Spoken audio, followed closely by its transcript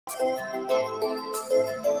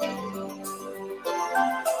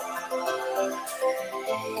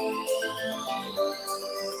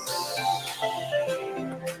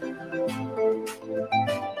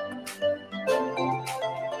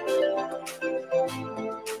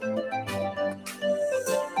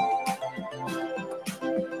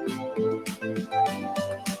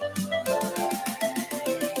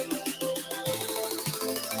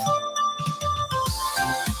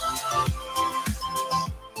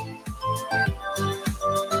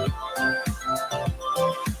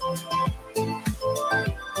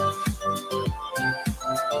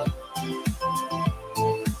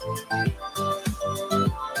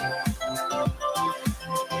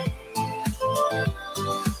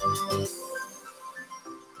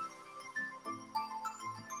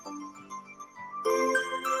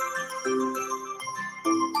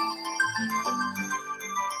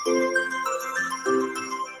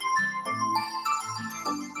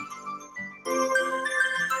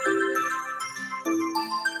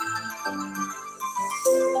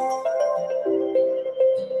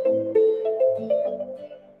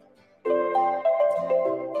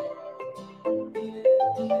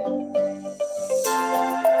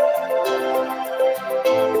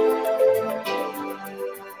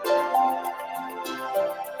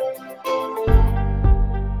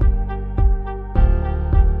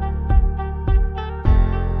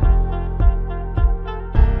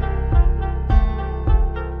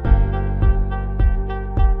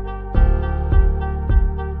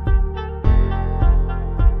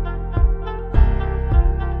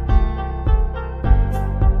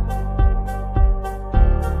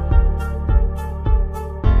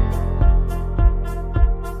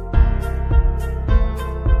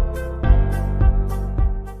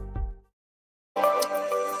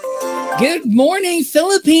Good morning,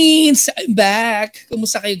 Philippines! I'm back.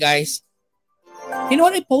 Kumusta kayo, guys? You know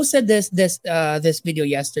what? I posted this video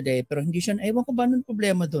yesterday, pero hindi siya, ewan ko ba nung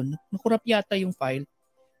problema doon? Nakurap yata yung file.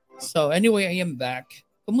 So anyway, I am back.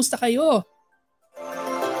 Kumusta kayo?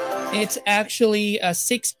 It's actually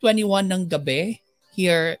 6:21 ng gabi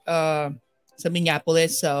here sa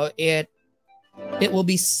Minneapolis. So it will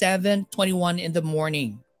be 7:21 in the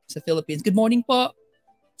morning sa Philippines. Good morning po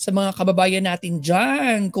sa mga kababayan natin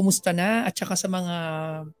dyan. Kumusta na? At saka sa mga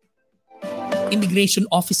immigration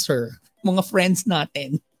officer, mga friends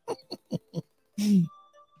natin.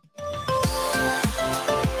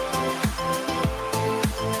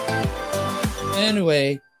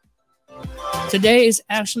 Anyway, today is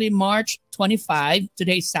actually March 25.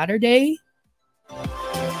 Today is Saturday.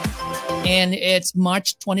 And it's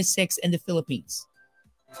March 26 in the Philippines.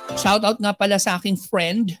 Shout out nga pala sa aking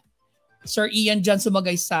friend, Sir Ian John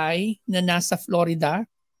Sumagaysay na nasa Florida.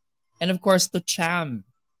 And of course to Cham.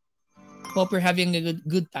 Hope you're having a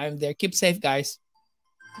good time there. Keep safe, guys.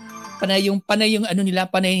 Panay yung ano nila,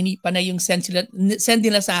 panay yung send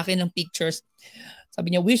nila sa akin ng pictures.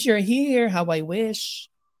 Sabi niya, wish you're here, how I wish.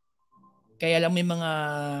 Kaya lang may mga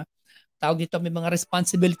tawag dito, may mga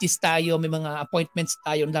responsibilities tayo, may mga appointments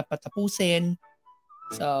tayo na dapat tapusin.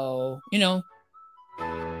 So, you know,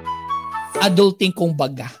 adulting kung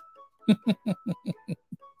baga.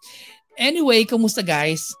 Anyway, kumusta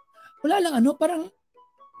guys? Wala lang parang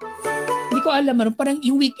hindi ko alam parang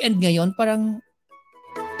yung weekend ngayon parang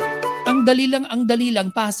ang dali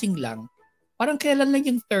lang, passing lang. Parang kailan lang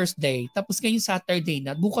yung Thursday, tapos ngayon Saturday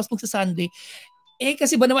na, bukas magsa-Sunday.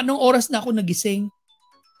 Kasi ba naman nung oras na ako nagising?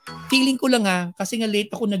 Feeling ko lang kasi nga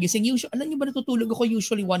late ako nagising. Alam niyo ba natutulog ako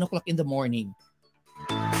usually 1 o'clock in the morning.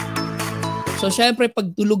 So, syempre,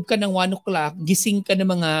 pag tulog ka ng 1 o'clock, gising ka ng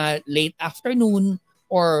mga late afternoon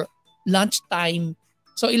or lunchtime.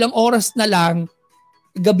 So, ilang oras na lang,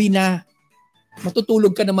 gabi na,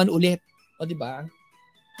 matutulog ka naman ulit. O, di ba?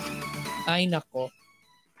 Ay, nako.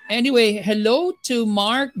 Anyway, hello to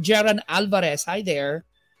Mark Jeran Alvarez. Hi there.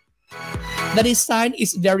 The design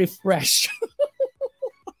is very fresh.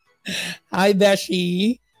 Hi,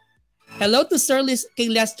 Beshi. Hello to Sir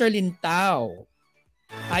kay Lester Lintao.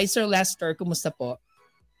 Hi, Sir Lester. Kumusta po?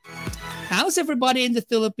 How's everybody in the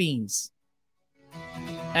Philippines?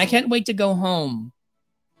 I can't wait to go home.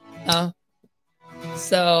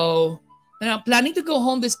 So, planning to go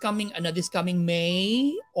home this coming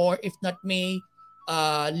May, or if not May,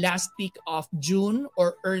 last week of June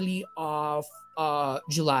or early of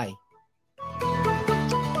July.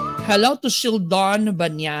 Hello to Shildon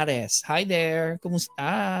Banyares. Hi there.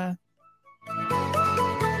 Kumusta?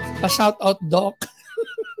 Pa-shout out, Doc.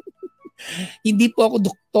 Hindi po ako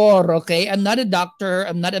doktor, okay? I'm not a doctor.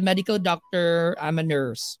 I'm not a medical doctor. I'm a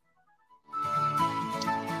nurse.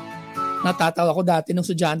 Natatawa ko dati nung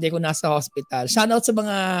estudyante ko nasa hospital. Shout out sa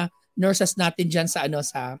mga nurses natin dyan sa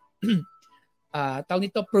tawag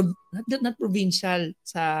nito, not provincial,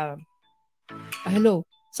 sa, hello,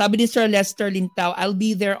 sabi ni Sir Lester Lintao, I'll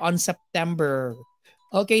be there on September.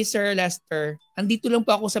 Okay, Sir Lester, andito lang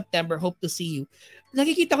po ako September, hope to see you.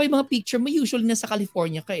 Nakikita ko yung mga picture mo, usually nasa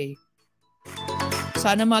California ka eh.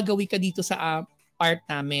 Sana magawi ka dito sa part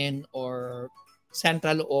namin or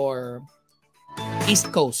Central or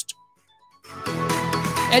East Coast.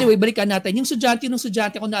 Anyway, balikan natin. Yung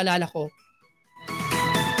estudyante ko naalala ko,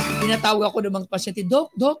 tinatawag ako ng mga pasyente,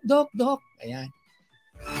 Doc. Ayan.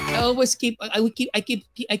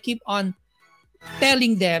 I keep on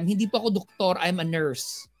telling them, hindi po ako doktor, I'm a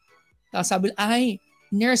nurse. Tapos sabi, ay,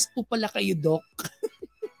 nurse po pala kayo, Doc.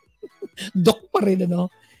 Doc pa rin, ano?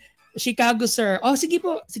 Chicago, sir. Oh, sige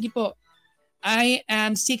po. I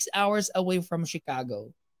am 6 hours away from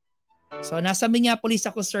Chicago. So, nasa Minneapolis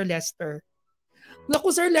ako, Sir Lester.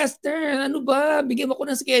 Naku, Sir Lester, ano ba? Bigyan mo ko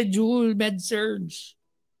ng schedule, med-surge.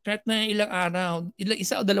 Kahit na ilang araw.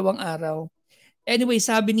 Isa o 2 araw. Anyway,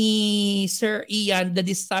 sabi ni Sir Ian, the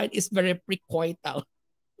design is very precoital.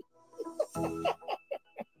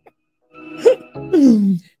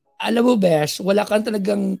 Alam mo, Besh, wala ka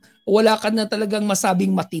na talagang masabing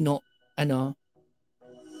matino. Ano?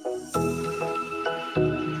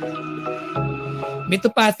 Mito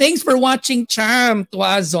pa, thanks for watching, Cham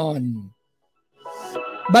Tuazon.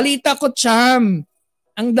 Balita ko, Cham.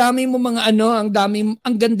 Ang dami mo mga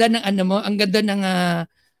ang ganda ng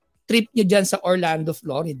trip niyo diyan sa Orlando,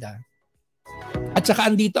 Florida. At saka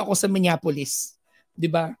andito ako sa Minneapolis, 'di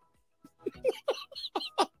ba?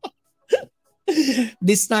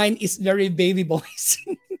 This time is very baby boys.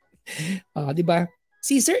 'Di ba?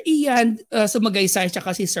 Si Sir Ian Sumagaysay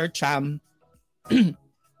at si Sir Cham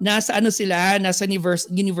nasa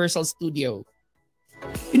Universal Studio.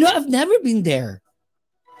 You know, I've never been there.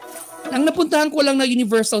 Ang napuntahan ko lang na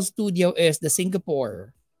Universal Studio is the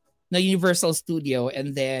Singapore na Universal Studio,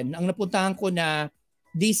 and then ang napuntahan ko na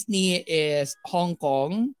Disney is Hong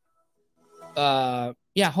Kong.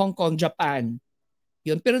 Hong Kong, Japan.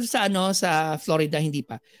 Yun. Pero sa Florida hindi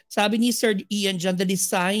pa. Sabi ni Sir Ian dyan, the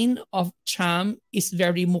design of Cham is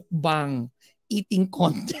very mukbang eating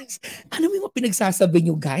contest. Ano yung pinagsasabi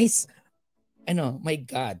nyo, guys? My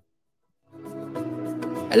God.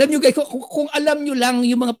 Alam nyo guys, kung alam nyo lang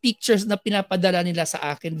yung mga pictures na pinapadala nila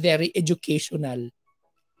sa akin, very educational.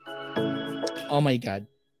 Oh my God.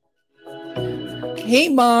 Hey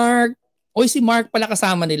Mark! Oy, si Mark pala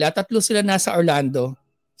kasama nila. 3 sila nasa Orlando.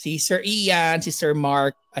 Si Sir Ian, si Sir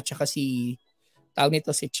Mark, at saka si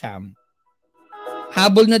Cham.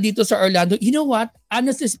 Habol na dito sa Orlando. You know what?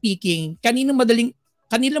 Honestly speaking, kanina madaling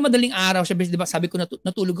araw, diba, sabi ko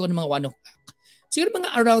natulog ako ng mga 1 o'clock. Siguro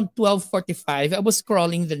mga around 12:45, I was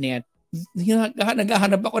scrolling the net.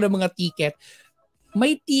 Naghahanap ako ng mga ticket.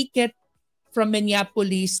 May ticket from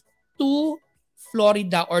Minneapolis to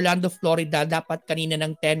Florida, Orlando, Florida, dapat kanina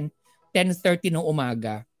ng 10:30 ng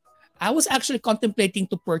umaga. I was actually contemplating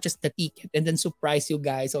to purchase the ticket and then surprise you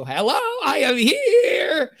guys. So, hello, I am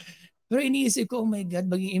here! Pero iniisip ko, oh my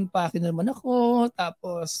God, mag-i-impake na naman ako.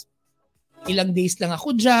 Tapos, ilang days lang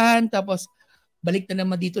ako dyan. Tapos, balik na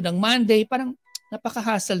naman dito ng Monday. Parang,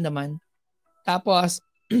 napaka-hassle naman. Tapos,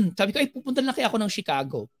 sabi ko, ay, pupunta lang kaya ako ng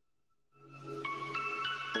Chicago.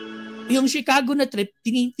 Yung Chicago na trip,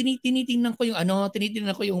 tinitingnan ko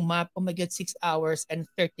yung map. Oh my God, 6 hours and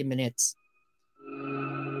 30 minutes.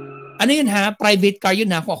 Ano yun ha? Private car yun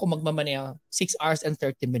ha kung ako magmamaneho. 6 hours and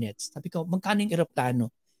 30 minutes. Sabi ko, magkano yung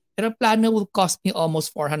aeroplano? Aeroplano will cost me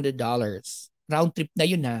almost $400. Round trip na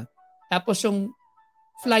yun ha. Tapos yung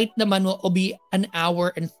flight naman will be 1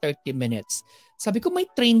 hour and 30 minutes. Sabi ko, may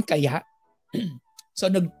train kaya? So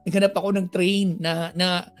naghanap ako ng train na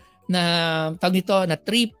tawag nito, na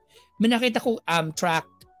trip. May nakita ko Amtrak.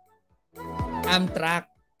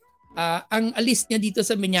 Ang alis niya dito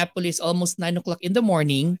sa Minneapolis almost 9 o'clock in the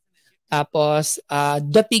morning. Tapos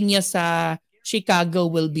dating niya sa Chicago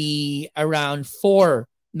will be around 4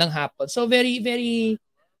 ng hapon. So very, very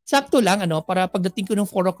sakto lang para pagdating ko ng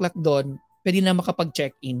 4 o'clock doon, pwede na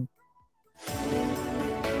makapag-check-in.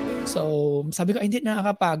 So sabi ko, ay, hindi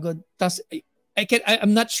nakakapagod. Tapos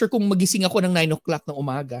I'm not sure kung magising ako ng 9 o'clock ng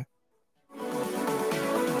umaga.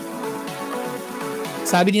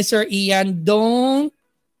 Sabi ni Sir Ian, don't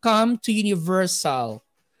come to Universal.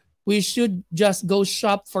 We should just go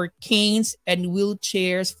shop for canes and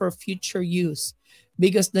wheelchairs for future use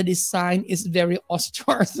because the design is very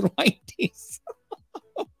osteoarthritis.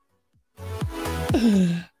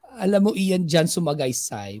 Alam mo, Ian, dyan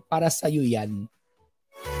Sumagaysay. Para sa'yo yan.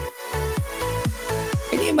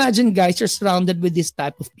 Can you imagine, guys, you're surrounded with this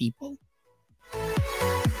type of people?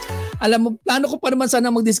 Alam mo, plano ko pa naman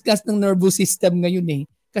sana mag-discuss ng nervous system ngayon eh.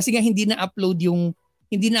 Kasi nga hindi na-upload yung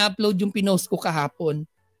pinost ko kahapon.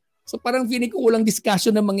 So parang feeling ko walang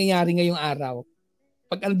discussion na mangyayari ngayong araw.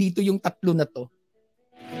 Pag andito yung tatlo na to.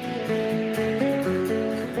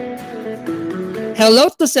 Hello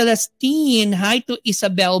to Celestine. Hi to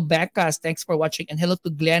Isabel Becas. Thanks for watching. And hello to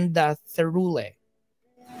Glenda Therule.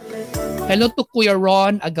 Hello to Kuya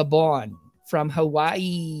Ron Agabon from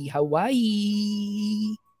Hawaii.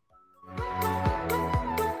 Hawaii.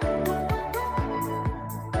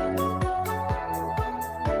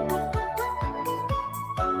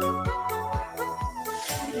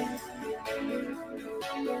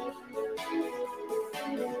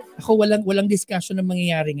 Ako walang discussion na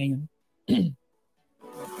mangyayari ngayon.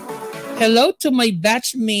 Hello to my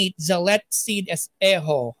batchmate Zalet Seed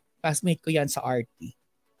Espejo. Classmate ko yan sa RT.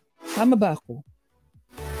 Tama ba ako?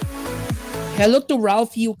 Hello to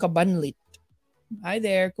Ralph Hugh Cabanlit. Hi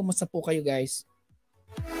there. Kumusta po kayo guys?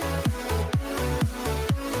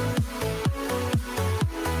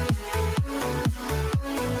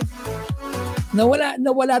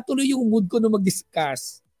 Nawala tuloy yung mood ko na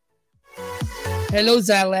mag-discuss. Hello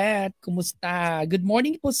Zalet. Kumusta? Good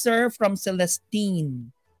morning po sir from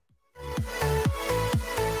Celestine.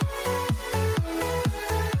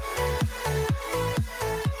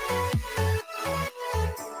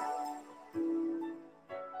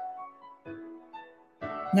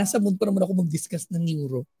 Nasa mood pa naman ako mag-discuss ng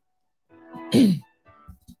neuro.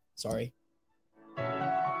 Sorry.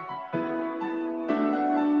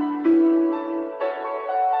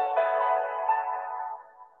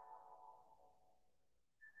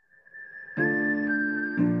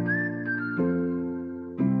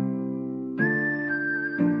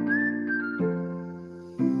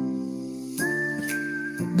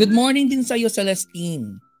 Good morning din sa'yo,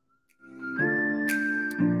 Celestine.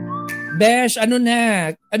 Besh, ano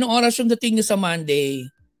na? Anong oras yung dating niyo sa Monday?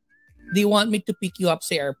 Do you want me to pick you up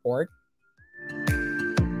sa airport?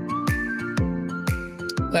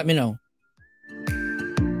 Let me know.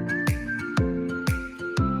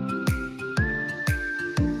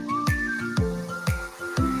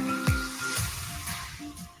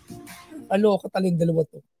 Aloka talagang dalawa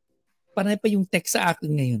to. Panay pa yung text sa akin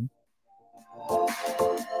ngayon.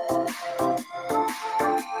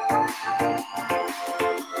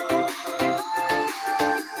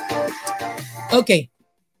 Okay.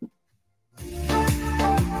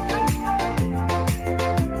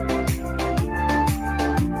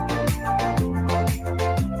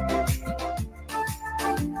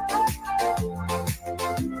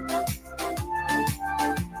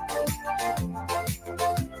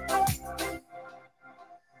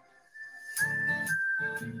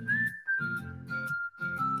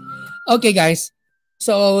 Okay, guys.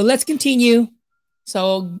 So, let's continue.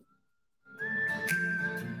 So,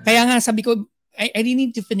 kaya nga sabi ko, I really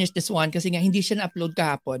need to finish this one kasi nga hindi siya na-upload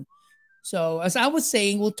kahapon. So, as I was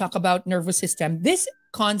saying, we'll talk about nervous system. This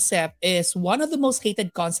concept is one of the most hated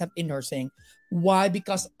concept in nursing. Why?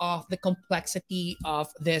 Because of the complexity of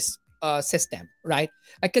this system, right?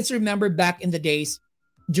 I can remember back in the days,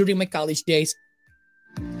 during my college days,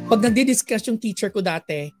 pag nagdi-discuss yung teacher ko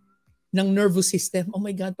dati ng nervous system, oh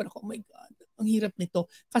my God, parang oh my God, ang hirap nito.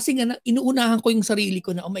 Kasi nga, inuunahan ko yung sarili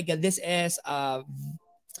ko na, oh my God, this is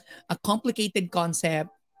a complicated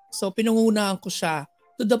concept. So, pinangunahan ko siya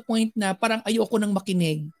to the point na parang ayoko nang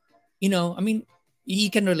makinig. You know, I mean,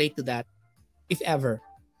 you can relate to that, if ever.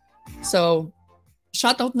 So,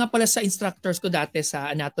 shout out nga pala sa instructors ko dati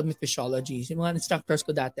sa anatomy physiology. Yung mga instructors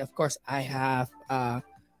ko dati, of course, I have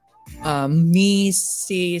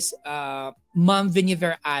Mrs. Ma'am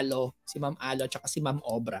Viniver Alo, si Ma'am Alo, at si Ma'am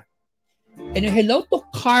Obra. And hello to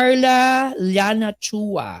Carla Liana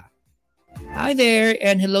Chua. Hi there,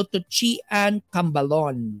 and hello to Chian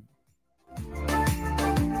Cambalon.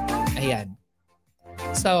 Ayan.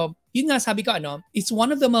 So, yun nga sabi ko, it's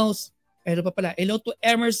one of the most, hello to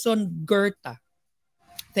Emerson Gerta.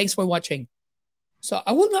 Thanks for watching. So,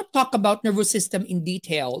 I will not talk about nervous system in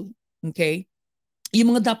detail, okay?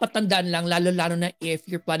 Yung mga dapat tandaan lang, lalo-lalo na if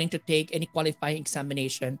you're planning to take any qualifying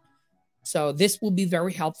examination. So, this will be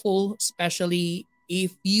very helpful, especially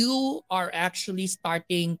if you are actually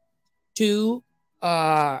starting to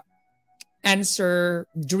answer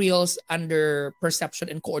drills under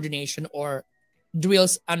perception and coordination or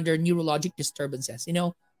drills under neurologic disturbances. You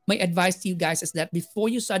know, my advice to you guys is that before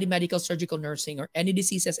you study medical surgical nursing or any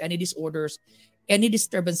diseases, any disorders, any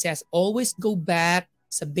disturbances, always go back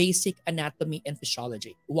sa basic anatomy and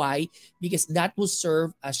physiology. Why? Because that will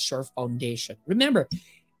serve as your foundation. Remember,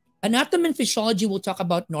 anatomy and physiology will talk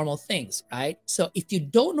about normal things, right? So if you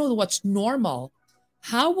don't know what's normal,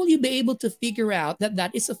 how will you be able to figure out that that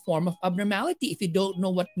is a form of abnormality if you don't know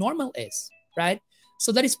what normal is, right? So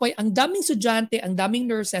that is why ang daming estudyante, ang daming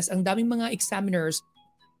nurses, ang daming mga examiners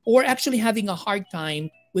or actually having a hard time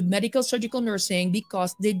with medical surgical nursing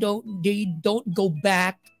because they don't go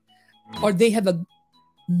back, or they have a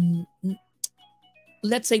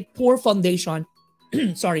let's say poor foundation.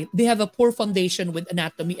 Sorry, they have a poor foundation with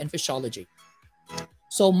anatomy and physiology.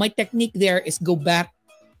 So my technique there is go back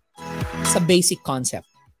sa basic concept.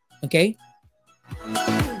 Okay?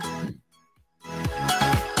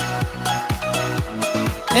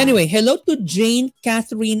 Anyway, hello to Jane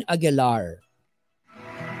Catherine Aguilar.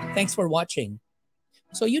 Thanks for watching.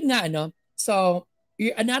 So yun nga, ano? So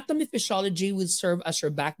your anatomy physiology will serve as your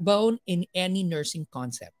backbone in any nursing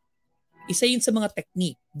concept. Isa yun sa mga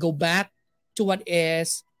technique. Go back to what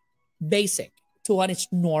is basic, to what is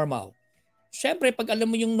normal. Siyempre, pag alam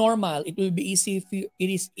mo yung normal, it will be easy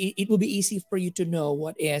for you to know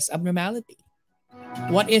what is abnormality.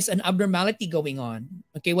 What is an abnormality going on?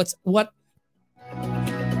 Okay, what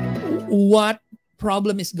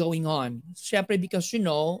problem is going on? Siyempre, because you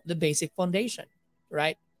know the basic foundation,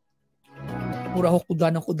 right? Pura ako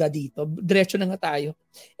kuda ng kuda dito. Diretso na nga tayo.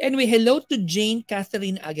 Anyway, hello to Jane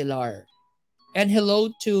Catherine Aguilar. And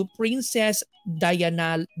hello to Princess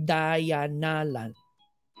Dianalan.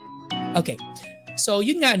 Okay. So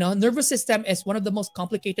yun nga, no? Nervous system is one of the most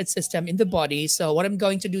complicated system in the body. So what I'm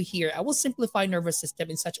going to do here, I will simplify nervous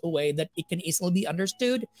system in such a way that it can easily be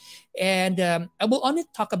understood. And I will only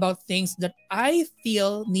talk about things that I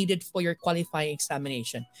feel needed for your qualifying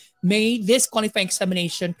examination. May this qualifying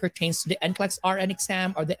examination pertains to the NCLEX RN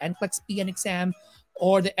exam or the NCLEX PN exam,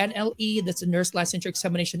 or the NLE, that's a nurse licensure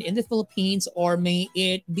examination in the Philippines, or may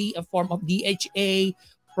it be a form of DHA,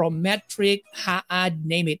 Prometric, HAAD,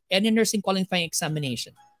 name it, any nursing qualifying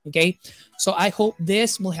examination. Okay, so I hope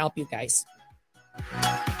this will help you guys.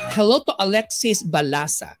 Hello to Alexis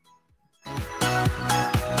Balasa.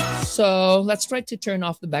 So let's try to turn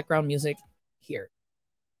off the background music here.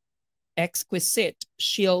 Exquisite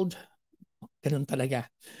shield. Ganun talaga.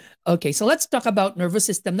 Okay, so let's talk about nervous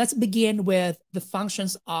system. Let's begin with the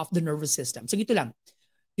functions of the nervous system. So gito lang.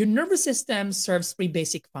 Your nervous system serves three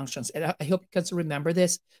basic functions. And I hope you can remember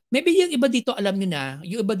this. Maybe yung iba dito alam nyo na,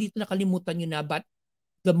 yung iba dito nakalimutan nyo na, but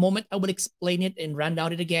the moment I will explain it and run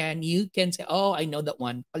down it again, you can say, oh, I know that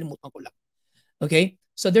one. Kalimutan ko lang. Okay,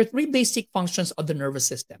 so there are three basic functions of the nervous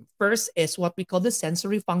system. First is what we call the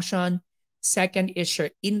sensory function. Second is your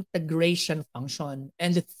integration function.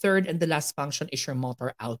 And the third and the last function is your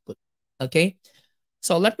motor output. Okay?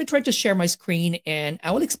 So let me try to share my screen and I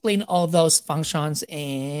will explain all those functions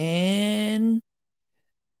and...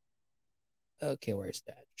 Okay, where's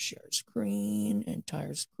that? Share screen,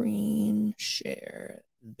 entire screen, share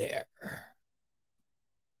there.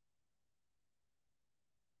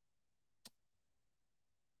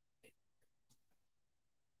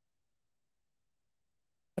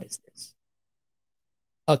 What is this?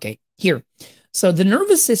 Okay, here. So the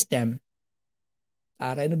nervous system,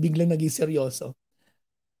 aray na biglang naging seryoso.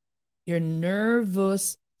 Your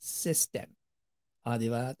nervous system. Di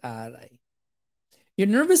ba? Aray. Your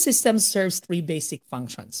nervous system serves three basic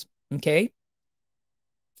functions. Okay?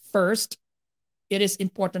 First, it is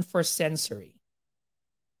important for sensory.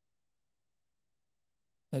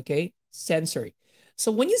 Okay? Sensory.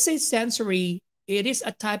 So when you say sensory, it is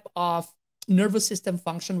a type of nervous system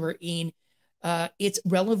function wherein its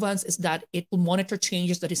relevance is that it will monitor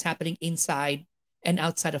changes that is happening inside and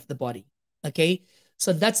outside of the body. Okay,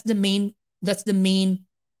 so that's the main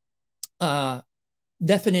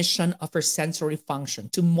definition of our sensory function,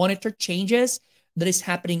 to monitor changes that is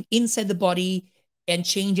happening inside the body and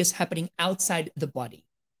changes happening outside the body.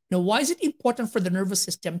 Now, why is it important for the nervous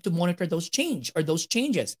system to monitor those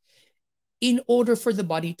changes in order for the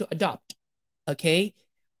body to adapt? Okay.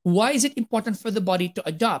 Why is it important for the body to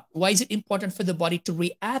adapt? Why is it important for the body to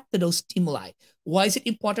react to those stimuli? Why is it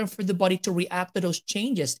important for the body to react to those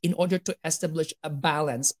changes in order to establish a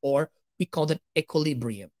balance, or we call it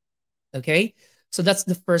equilibrium? Okay, so that's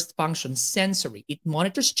the first function, sensory. It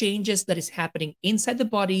monitors changes that is happening inside the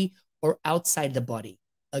body or outside the body.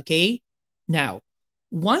 Okay, now,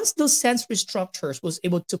 once those sensory structures was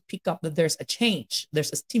able to pick up that there's a change,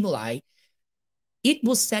 there's a stimuli, it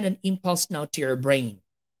will send an impulse now to your brain.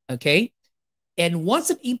 Okay, and once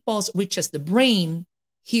an impulse reaches the brain,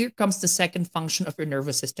 here comes the second function of your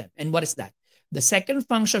nervous system. And what is that? The second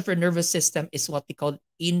function of your nervous system is what we call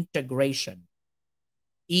integration.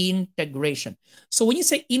 Integration. So when you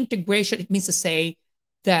say integration, it means to say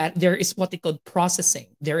that there is what they call processing.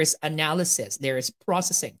 There is analysis. There is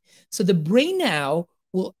processing. So the brain now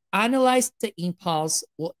will analyze the impulse,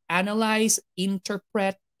 will analyze,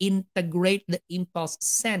 interpret, integrate the impulse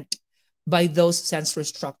sent by those sensory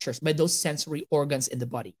structures, by those sensory organs in the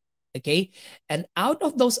body. Okay. And out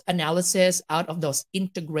of those analysis, out of those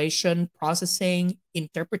integration, processing,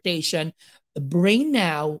 interpretation, the brain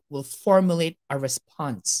now will formulate a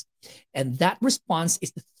response. And that response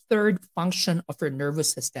is the third function of your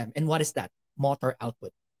nervous system. And what is that? Motor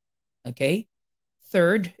output. Okay.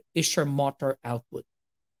 Third is your motor output.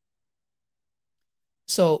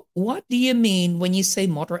 So what do you mean when you say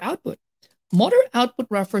motor output? Motor output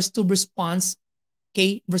refers to response,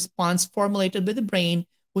 okay, response formulated by the brain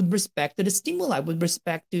with respect to the stimuli, with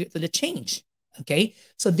respect to the change. Okay,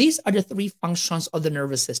 so these are the three functions of the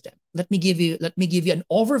nervous system. Let me give you an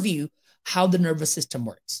overview how the nervous system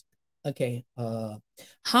works. Okay,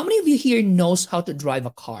 how many of you here knows how to drive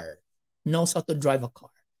a car? Knows how to drive a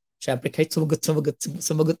car? Syempre, kahit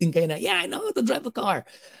sumagot din kayo na, yeah, I know how to drive a car.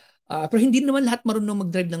 Pero hindi naman lahat marunong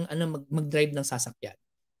mag-drive ng mag-drive ng sasakyan.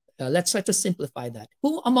 Let's try to simplify that.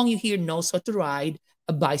 Who among you here knows how to ride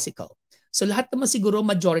a bicycle? So lahat naman siguro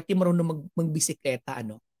majority marunong magbisikleta,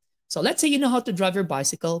 ano? So let's say you know how to drive your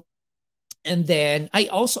bicycle, and then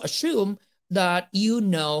I also assume that you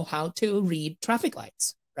know how to read traffic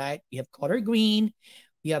lights, right? You have color green,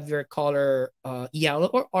 you have your color yellow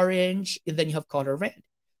or orange, and then you have color red.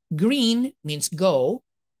 Green means go,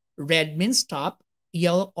 red means stop,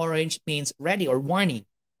 yellow, orange means ready or warning,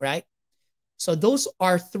 right? So those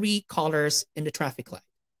are three colors in the traffic light,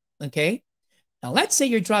 okay? Now let's say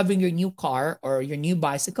you're driving your new car or your new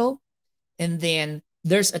bicycle, and then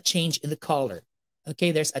there's a change in the color,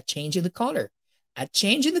 okay? There's a change in the color. A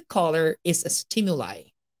change in the color is a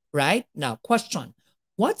stimuli, right? Now question,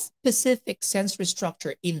 what specific sensory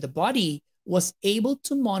structure in the body was able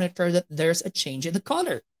to monitor that there's a change in the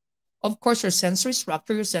color? Of course, your sensory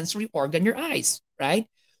structure, your sensory organ, your eyes, right?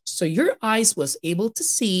 So your eyes was able to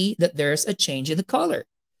see that there's a change in the color,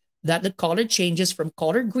 that the color changes from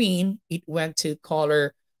color green, it went to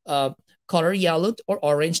color yellow or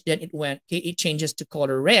orange, then it changes to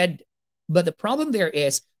color red. But the problem there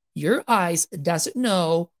is your eyes doesn't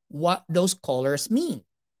know what those colors mean.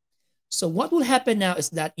 So what will happen now is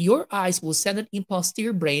that your eyes will send an impulse to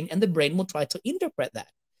your brain, and the brain will try to interpret that.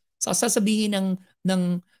 So sasabihin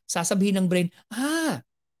ng brain,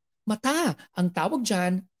 mata, ang tawag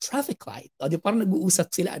dyan, traffic light. O, di parang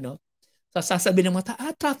nag-uusap sila, ano? So sasabihin ng mata,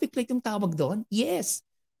 traffic light yung tawag doon? Yes.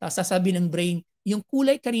 Sasabihin ng brain, yung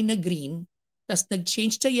kulay kanina green, tas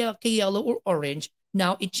nag-change kay yellow or orange,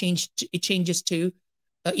 now it changes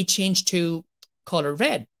to color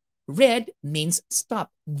red. Red means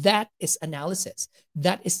stop. That is analysis.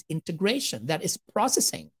 That is integration. That is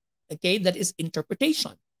processing. Okay? That is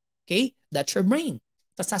interpretation. Okay? That's your brain.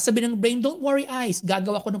 Tapos sasabihin ng brain, don't worry eyes,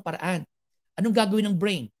 gagawa ko ng paraan. Anong gagawin ng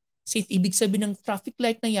brain? Since ibig sabihin ng traffic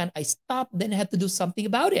light na yan, I stop, then I have to do something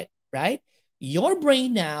about it, right? Your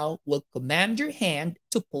brain now will command your hand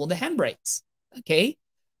to pull the handbrakes, okay?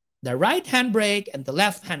 The right handbrake and the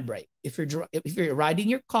left handbrake. If you're riding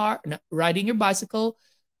your car, riding your bicycle,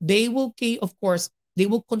 they will, of course, they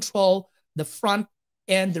will control the front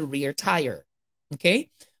and the rear tire,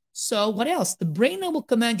 okay? So what else? The brain will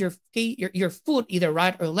command your foot either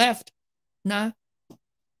right or left. Na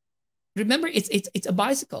remember, it's a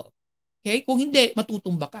bicycle. Okay? Kung hindi,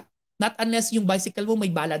 matutumba ka. Not unless yung bicycle mo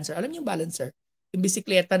may balancer. Alam niyo yung balancer? Yung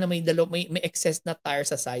bisikleta na may excess na tire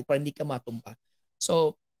sa side para hindi ka matumba.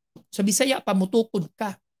 So sa Bisaya, pamutukod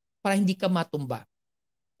ka para hindi ka matumba.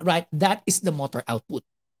 Right? That is the motor output.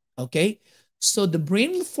 Okay? So the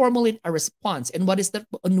brain will formulate a response. And what is that?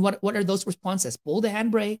 And what are those responses? Pull the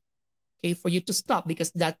handbrake, okay, for you to stop,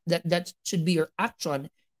 because that should be your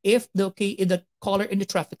action if the color in the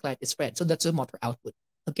traffic light is red. So that's the motor output.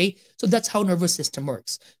 Okay, so that's how nervous system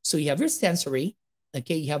works. So you have your sensory,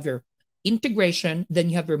 okay, you have your integration,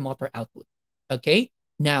 then you have your motor output. Okay,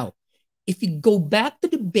 now if you go back to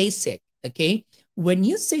the basic, okay, when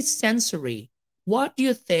you say sensory, what do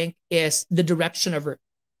you think is the direction of your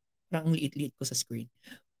screen?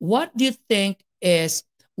 What do you think is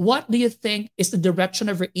the direction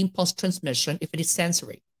of your impulse transmission if it is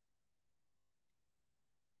sensory?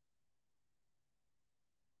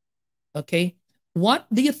 Okay. What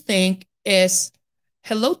do you think is,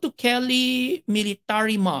 hello to Kelly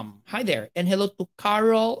Military Mom. Hi there. And hello to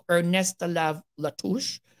Carol Ernesta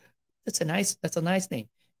Latouche. That's a nice name.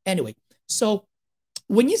 Anyway, so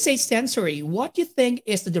when you say sensory, what do you think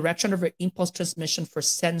is the direction of your impulse transmission for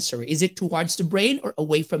sensory? Is it towards the brain or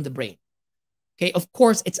away from the brain? Okay, of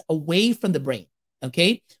course, it's away from the brain.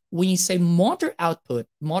 Okay, when you say motor output,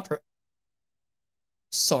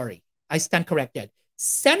 sorry, I stand corrected.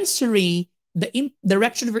 Sensory, the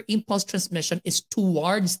direction of your impulse transmission is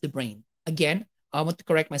towards the brain. Again, I want to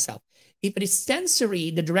correct myself. If it is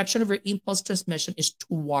sensory, the direction of your impulse transmission is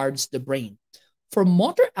towards the brain. For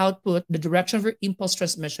motor output, the direction of your impulse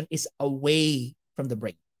transmission is away from the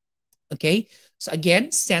brain. Okay, so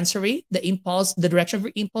again, sensory, the direction of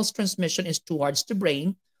your impulse transmission is towards the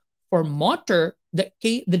brain. For motor, the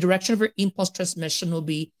direction of your impulse transmission will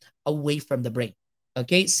be away from the brain.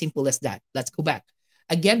 Okay, simple as that. Let's go back.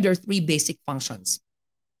 Again, there are three basic functions.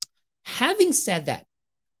 Having said that,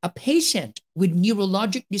 a patient with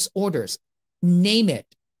neurologic disorders, name it,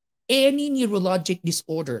 any neurologic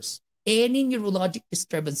disorders, any neurologic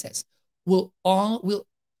disturbances will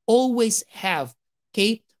always have,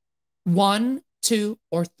 okay, 1, 2,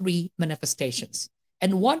 or 3 manifestations.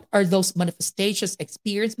 And what are those manifestations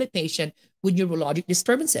experienced by patient with neurologic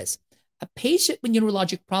disturbances? A patient with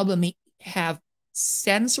neurologic problem may have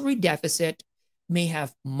sensory deficit, may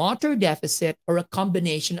have motor deficit, or a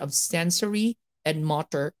combination of sensory and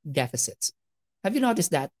motor deficits. Have you noticed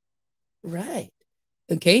that? Right.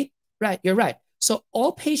 Okay. Right. You're right. So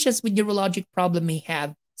all patients with neurologic problem may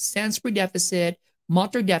have sensory deficit,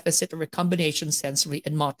 motor deficit, or a combination sensory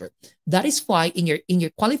and motor. That is why in your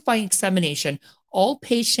qualifying examination, all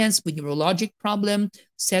patients with neurologic problem,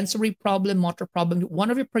 sensory problem, motor problem, one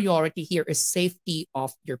of your priority here is safety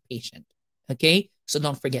of your patient. Okay. So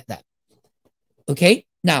don't forget that. Okay.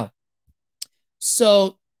 Now,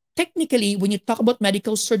 so technically, when you talk about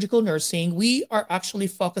medical surgical nursing, we are actually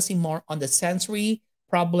focusing more on the sensory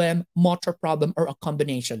problem, motor problem, or a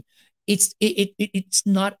combination. It's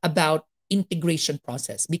not about integration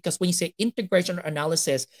process, because when you say integration or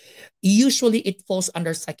analysis, usually it falls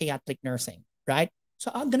under psychiatric nursing, right?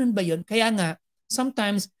 So, ganun ba yun? Kaya nga,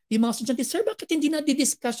 sometimes, yung mga estudyante, sir, bakit hindi na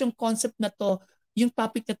di-discuss yung concept na to, yung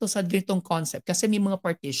topic na to sa ganitong concept? Kasi may mga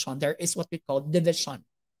partition, there is what we call division,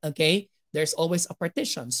 okay? There's always a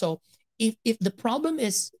partition. So if the problem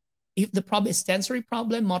is sensory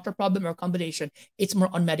problem, motor problem, or combination, it's more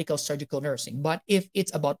on medical surgical nursing. But if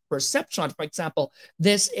it's about perception, for example,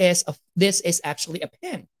 this is actually a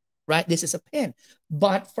pen, right? This is a pen.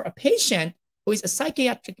 But for a patient who is a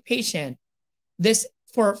psychiatric patient, this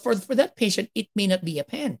for that patient, it may not be a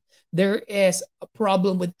pen. There is a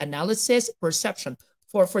problem with analysis, perception.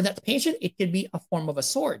 For that patient, it could be a form of a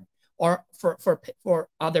sword. Or for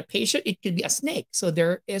other patient, it could be a snake. So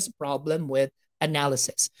there is a problem with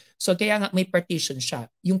analysis. So kaya nga may partition siya.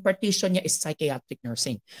 Yung partition niya is psychiatric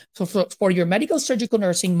nursing. So for your medical surgical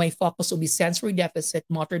nursing, my focus will be sensory deficit,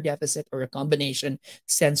 motor deficit, or a combination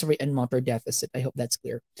sensory and motor deficit. I hope that's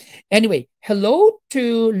clear. Anyway, hello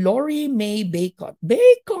to Lori May Bacon.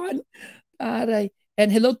 Bacon! Aray. And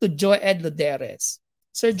hello to Joed Loderes.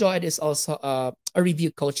 Sir Joed is also a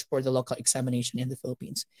review coach for the local examination in the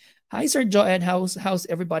Philippines. Hi, Sir Joed. How's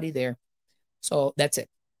everybody there? So that's it.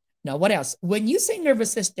 Now, what else? When you say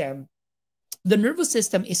nervous system, the nervous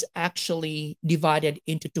system is actually divided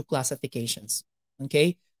into 2 classifications.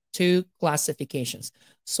 Okay? 2 classifications.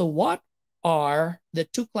 So what are the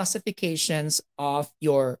 2 classifications of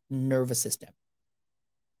your nervous system?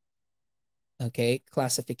 Okay,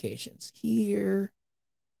 classifications here.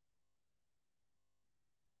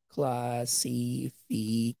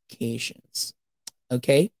 Classifications.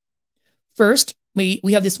 Okay. First, we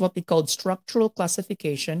have this what we call structural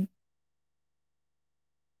classification.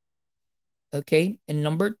 Okay. And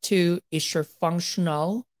number 2 is your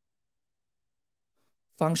functional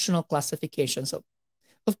classification. So,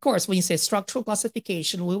 of course, when you say structural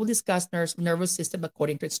classification, we will discuss nervous system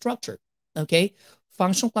according to its structure. Okay.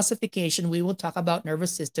 Functional classification, we will talk about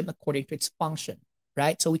nervous system according to its function.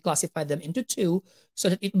 Right? So we classify them into 2 so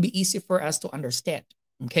that it will be easy for us to understand.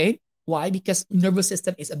 Okay? Why? Because nervous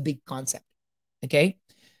system is a big concept. Okay?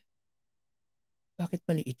 Bakit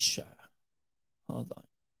maliit siya? Hold on.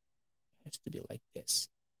 It has to be like this.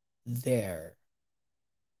 There.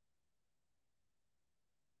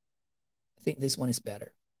 I think this one is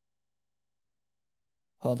better.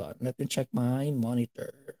 Hold on. Let me check my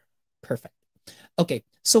monitor. Perfect. Okay,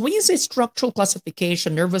 so when you say structural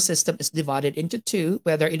classification, nervous system is divided into 2,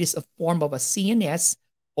 whether it is a form of a CNS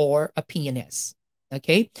or a PNS.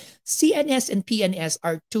 Okay, CNS and PNS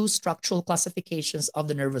are 2 structural classifications of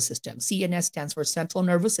the nervous system. CNS stands for central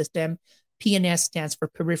nervous system. PNS stands for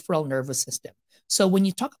peripheral nervous system. So when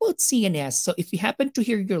you talk about CNS, so if you happen to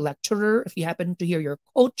hear your lecturer, if you happen to hear your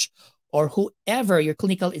coach, or whoever, your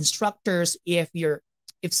clinical instructors, if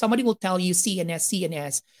somebody will tell you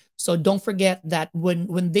CNS, so don't forget that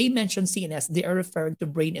when they mention CNS, they are referring to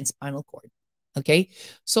brain and spinal cord. Okay,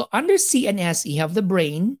 so under CNS, you have the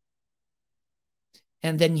brain,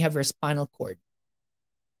 and then you have your spinal cord.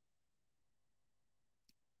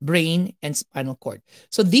 Brain and spinal cord.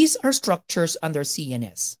 So these are structures under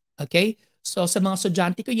CNS. Okay, So sa mga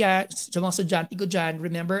estudyante ko dyan,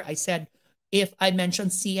 remember I said, if I mention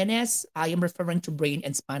CNS, I am referring to brain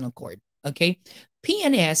and spinal cord. Okay.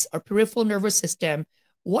 PNS, or peripheral nervous system,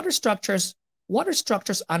 what are structures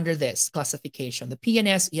under this classification? The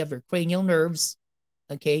PNS, you have your cranial nerves,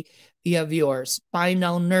 okay? You have your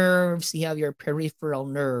spinal nerves, you have your peripheral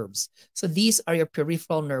nerves. So these are your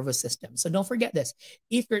peripheral nervous system. So don't forget this.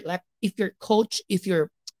 If your coach, if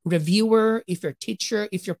your reviewer, if your teacher,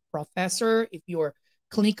 if your professor, if your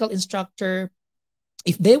clinical instructor,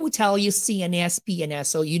 if they would tell you CNS, PNS,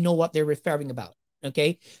 so you know what they're referring about.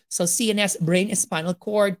 Okay, so CNS, brain and spinal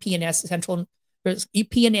cord, PNS, central.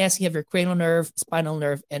 PNS, you have your cranial nerve, spinal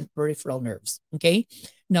nerve, and peripheral nerves. Okay,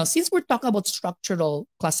 now since we're talking about structural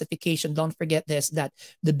classification, don't forget this, that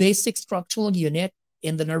the basic structural unit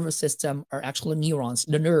in the nervous system are actually neurons,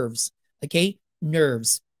 the nerves. Okay,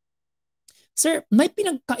 nerves. Sir, may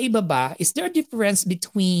pinagkaiba ba? Is there a difference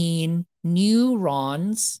between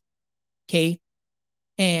neurons, okay,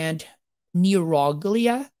 and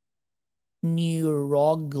neuroglia?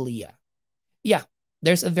 Neuroglia. Yeah,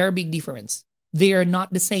 there's a very big difference. They are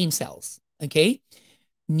not the same cells, okay?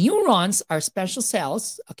 Neurons are special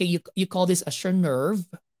cells. Okay, you call this as your nerve.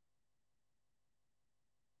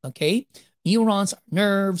 Okay, neurons are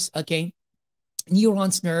nerves. Okay,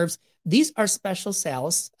 neurons, nerves. These are special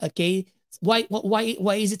cells. Okay, why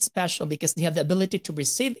is it special? Because they have the ability to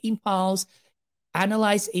receive impulse,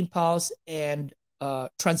 analyze impulse, and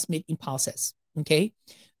transmit impulses. Okay,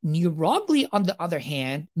 neuroglia, on the other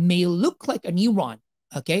hand, may look like a neuron.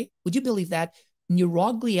 Okay, would you believe that?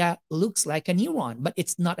 Neuroglia looks like a neuron, but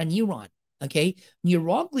it's not a neuron. Okay,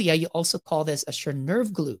 neuroglia, you also call this as your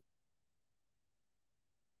nerve glue.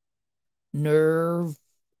 Nerve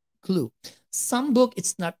glue. Some book,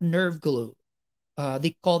 it's not nerve glue.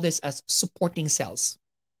 They call this as supporting cells.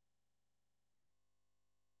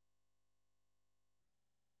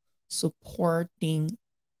 Supporting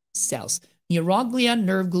cells. Neuroglia,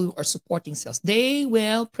 nerve glue, or supporting cells. They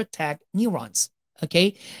will protect neurons.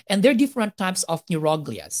 Okay? And there are different types of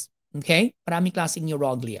neuroglias. Okay? Maraming klaseng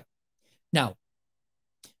neuroglia. Now,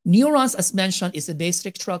 neurons, as mentioned, is the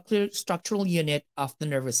basic structural unit of the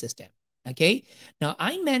nervous system. Okay? Now,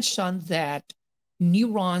 I mentioned that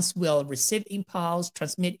neurons will receive impulse,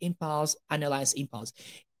 transmit impulse, analyze impulse.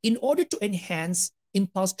 In order to enhance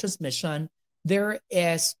impulse transmission, there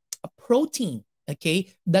is a protein,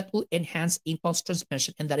 okay, that will enhance impulse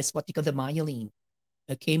transmission, and that is what you call the myelin.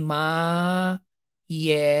 Okay, myelin.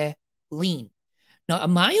 Now, a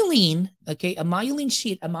myelin, okay, a myelin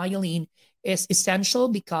sheet, a myelin is essential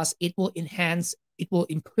because it will enhance, it will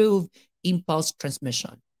improve impulse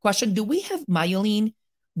transmission. Question, do we have myelin?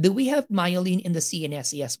 Do we have myelin in the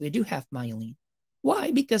CNS? Yes, we do have myelin.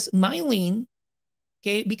 Why? Because myelin,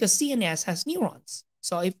 okay, because CNS has neurons.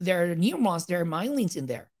 So if there are neurons, there are myelins in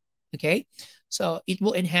there, okay? So it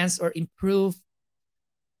will enhance or improve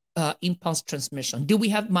impulse transmission. Do we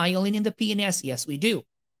have myelin in the PNS? Yes, we do,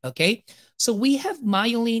 okay? So we have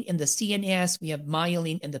myelin in the CNS, we have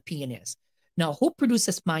myelin in the PNS. Now, who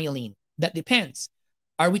produces myelin? That depends.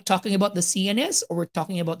 Are we talking about the CNS or we're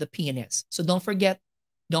talking about the PNS? So don't forget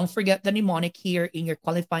the mnemonic here in your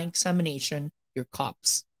qualifying examination, your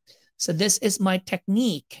COPS. So this is my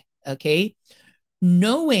technique, okay?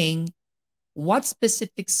 Knowing what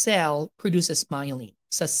specific cell produces myelin.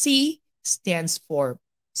 So C stands for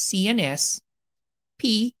CNS,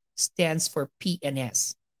 P stands for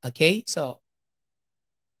PNS, okay? So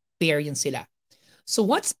pair yun sila. So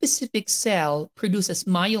what specific cell produces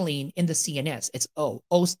myelin in the CNS? It's O.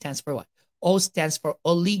 O stands for what? O stands for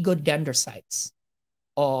oligodendrocytes.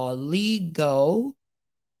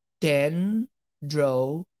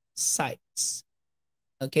 Oligodendrocytes.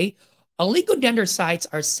 Okay? Oligodendrocytes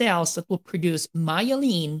are cells that will produce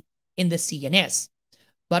myelin in the CNS.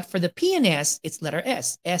 But for the PNS, it's letter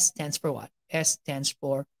S. S stands for what? S stands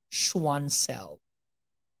for Schwann cell.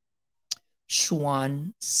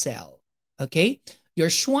 Schwann cell. Okay? Your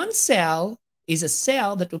Schwann cell is a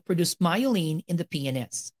cell that will produce myelin in the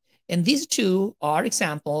PNS. And these two are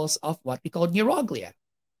examples of what we call neuroglia.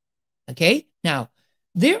 Okay? Now,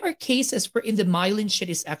 there are cases wherein the myelin sheet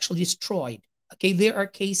is actually destroyed. Okay? There are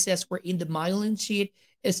cases wherein the myelin sheet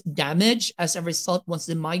is damaged. As a result, once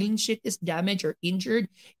the myelin sheet is damaged or injured,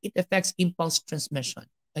 it affects impulse transmission.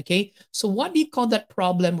 Okay? So what do you call that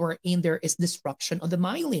problem wherein there is destruction of the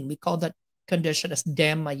myelin? We call that condition as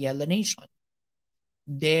demyelination.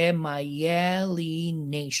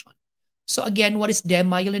 Demyelination. So again, what is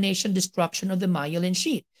demyelination? Destruction of the myelin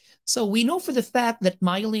sheet. So we know for the fact that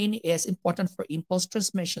myelin is important for impulse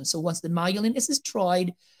transmission. So once the myelin is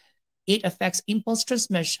destroyed, it affects impulse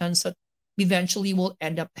transmission. So eventually will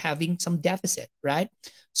end up having some deficit, right?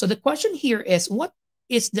 So the question here is, what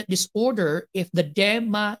is the disorder if the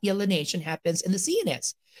demyelination happens in the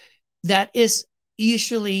CNS? That is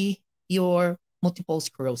usually your multiple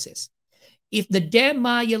sclerosis. If the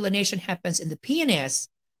demyelination happens in the PNS,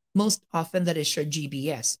 most often that is your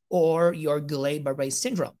GBS or your Guillain-Barré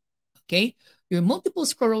syndrome. Okay, your multiple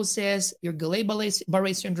sclerosis, your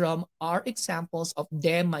Guillain-Barré syndrome are examples of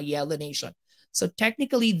demyelination. So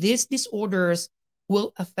technically, these disorders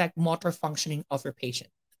will affect motor functioning of your patient.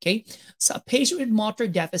 Okay, so a patient with motor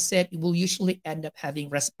deficit will usually end up having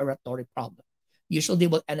respiratory problem. Usually,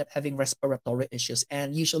 they will end up having respiratory issues,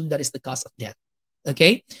 and usually that is the cause of death.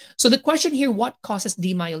 Okay, so the question here, what causes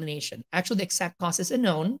demyelination? Actually, the exact cause is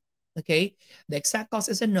unknown. Okay, the exact cause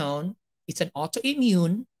is unknown. It's an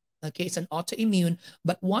autoimmune. Okay, it's an autoimmune,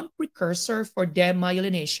 but one precursor for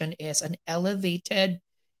demyelination is an elevated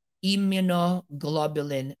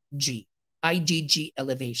immunoglobulin G, IgG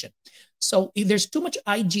elevation. So if there's too much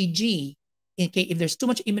IgG, okay, if there's too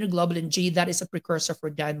much immunoglobulin G, that is a precursor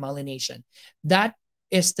for demyelination. That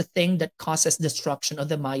is the thing that causes destruction of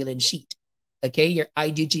the myelin sheath. Okay, your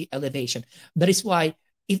IgG elevation. That is why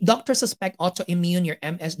if doctors suspect autoimmune, your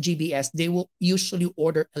MS-GBS, they will usually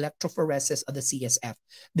order electrophoresis of the CSF.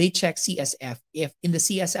 They check CSF. If in the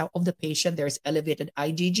CSF of the patient there is elevated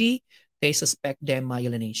IgG, they suspect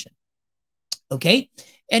demyelination. Okay?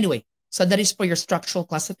 Anyway, so that is for your structural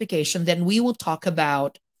classification. Then we will talk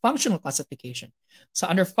about functional classification. So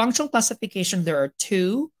under functional classification, there are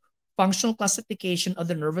two functional classification of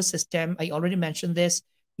the nervous system. I already mentioned this.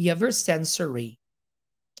 You have your sensory.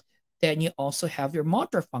 Then you also have your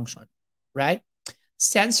motor function, right?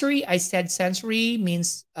 Sensory, I said sensory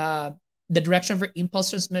means the direction of your impulse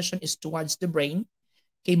transmission is towards the brain.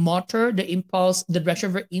 Okay, motor, the direction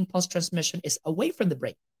of your impulse transmission is away from the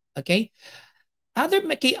brain. Okay? Other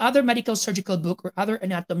medical surgical book or other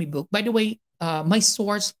anatomy book, by the way, my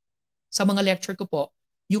source sa mga lecture ko po,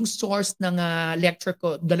 yung source ng lecture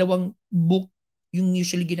ko, dalawang book yung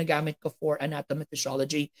usually ginagamit ko for anatomy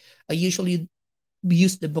physiology. I usually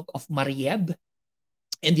use the book of Marieb,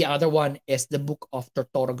 and the other one is the book of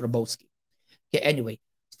Tortoro Grabowski. Okay, anyway,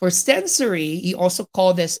 for sensory, you also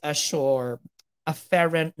call this as your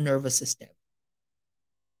afferent nervous system.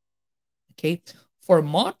 Okay, for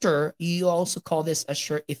motor, you also call this as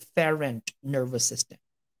your efferent nervous system.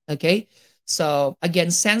 Okay, so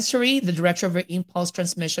again, sensory, the direction of your impulse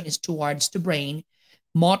transmission is towards the brain.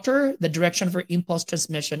 Motor, the direction of your impulse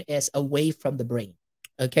transmission is away from the brain.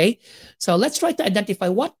 Okay, so let's try to identify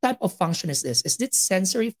what type of function is this. Is this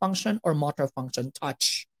sensory function or motor function?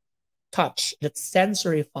 Touch, that's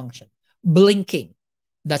sensory function. Blinking,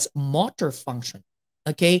 that's motor function.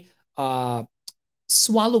 Okay,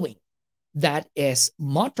 swallowing, that is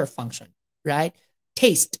motor function, right?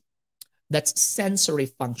 Taste, that's sensory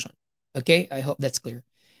function. Okay, I hope that's clear.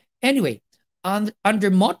 Anyway,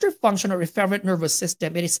 under motor function or efferent nervous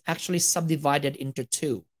system, it is actually subdivided into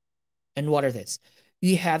two. And what are this?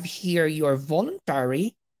 You have here your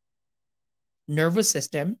voluntary nervous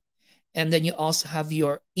system, and then you also have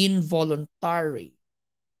your involuntary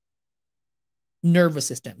nervous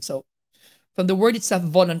system. So from the word itself,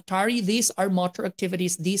 voluntary, these are motor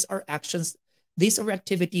activities, these are actions, these are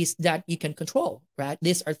activities that you can control, right?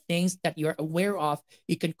 These are things that you're aware of,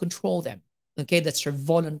 you can control them. Okay, that's your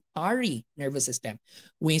voluntary nervous system.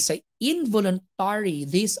 When you say involuntary,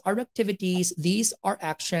 these are activities, these are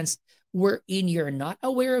actions wherein you're not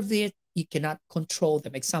aware of it, you cannot control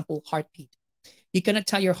them. Example, heartbeat. You cannot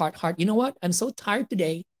tell your heart, you know what? I'm so tired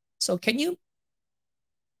today. So can you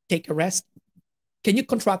take a rest? Can you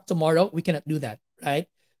contract tomorrow? We cannot do that, right?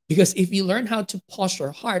 Because if you learn how to pause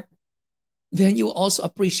your heart, then you also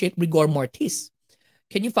appreciate rigor mortis.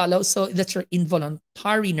 Can you follow? So that's your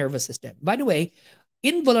involuntary nervous system. By the way,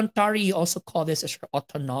 involuntary, you also call this as your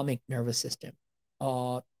autonomic nervous system.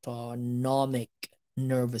 Autonomic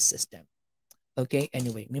nervous system. Okay,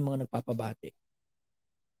 anyway, may mga nagpapabati.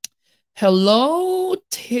 Hello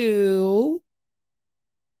to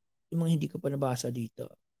yung mga hindi ko pa nabasa dito.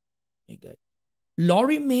 My God.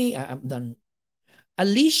 Lori May, I'm done.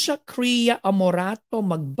 Alicia Cria Amorato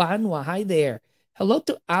Magbanwa, hi there. Hello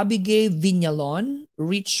to Abigail Viñalon,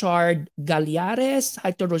 Richard Galiares,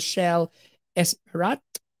 hi to Rochelle Esperat,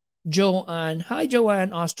 Joanne, hi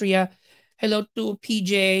Joanne, Austria. Hello to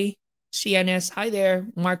PJ CNS, hi there.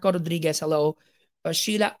 Marco Rodriguez, hello.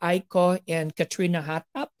 Sheila Aiko and Katrina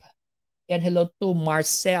Hatap. And hello to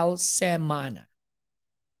Marcel Semana.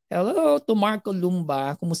 Hello to Marco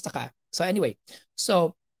Lumba, kumusta ka? So anyway,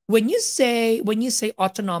 so when you say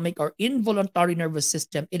autonomic or involuntary nervous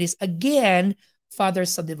system, it is again further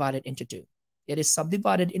subdivided into two. it is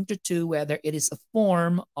subdivided into two, whether it is a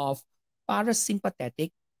form of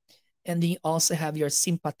parasympathetic, and then you also have your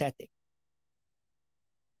sympathetic.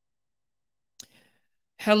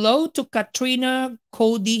 Hello to Katrina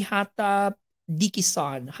Cody Hata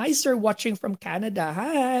Dikisan. Hi, sir, watching from Canada.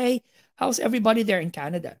 Hi. How's everybody there in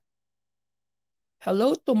Canada?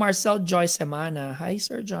 Hello to Marcel Joy Semana. Hi,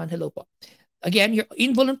 Sir John. Hello po. Again, your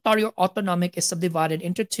involuntary or autonomic is subdivided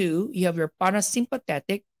into two. You have your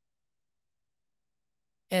parasympathetic,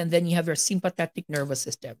 and then you have your sympathetic nervous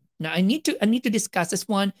system. Now, I need to discuss this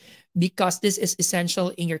one because this is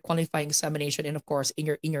essential in your qualifying examination and of course in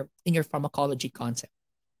your pharmacology concept.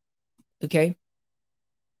 Okay.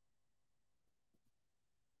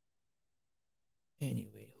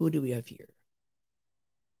 Anyway, who do we have here?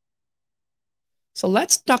 So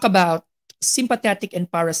let's talk about sympathetic and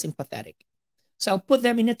parasympathetic. So I'll put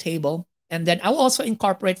them in a table, and then I'll also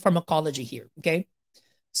incorporate pharmacology here, okay?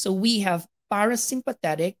 So we have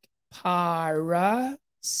parasympathetic,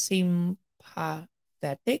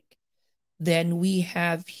 then we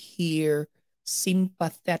have here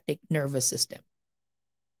sympathetic nervous system.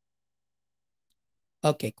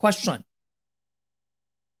 Okay, question.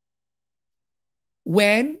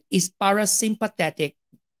 When is parasympathetic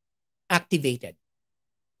activated?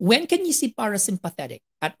 When can you see parasympathetic?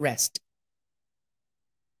 At rest.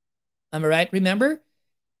 Am I right? Remember,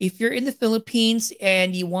 if you're in the Philippines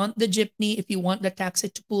and you want the jeepney, if you want the taxi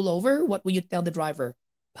to pull over, what will you tell the driver?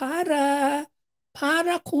 Para,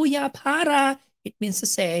 kuya, para. It means to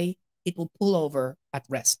say it will pull over at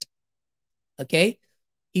rest. Okay?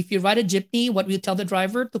 If you ride a jeepney, what will you tell the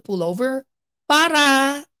driver to pull over?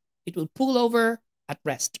 Para. It will pull over at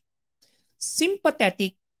rest.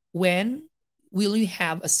 Sympathetic, when will you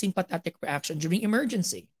have a sympathetic reaction? During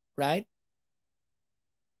emergency, right?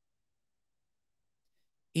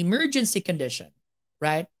 Emergency condition,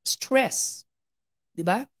 right? Stress,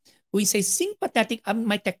 diba? We say sympathetic,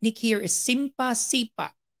 my technique here is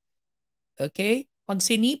simpa-sipa. Okay? Pag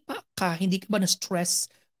sinipa ka, hindi ka ba na-stress?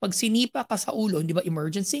 Pag sinipa ka sa ulo, hindi ba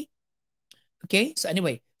emergency? Okay? So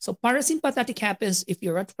anyway, so parasympathetic happens if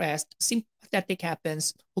you're at rest. Sympathetic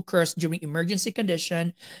happens, occurs during emergency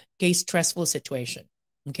condition, case stressful situation.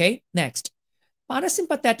 Okay? Next.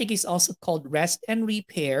 Parasympathetic is also called rest and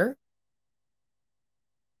repair.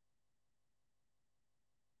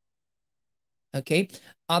 Okay.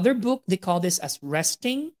 Other book, they call this as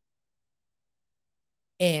resting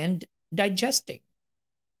and digesting.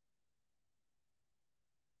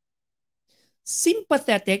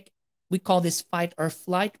 Sympathetic, we call this fight or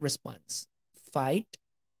flight response. Fight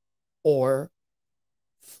or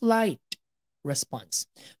flight response.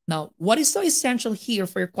 Now, what is so essential here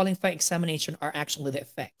for your qualifying examination are actually the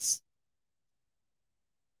effects.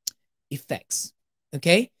 Effects.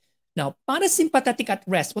 Okay? Now, parasympathetic at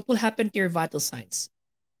rest, what will happen to your vital signs?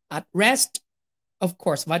 At rest, of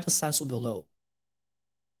course, vital signs will be low.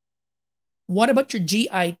 What about your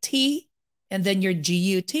GIT and then your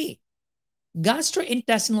GUT?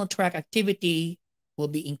 Gastrointestinal tract activity will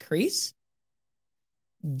be increased.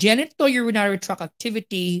 Genitourinary tract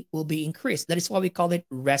activity will be increased. That is why we call it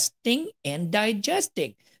resting and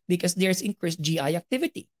digesting, because there's increased GI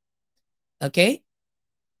activity. Okay?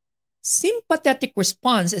 Sympathetic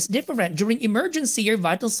response is different. During emergency, your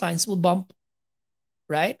vital signs will bump,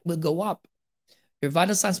 right? Will go up. Your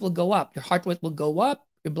vital signs will go up. Your heart rate will go up.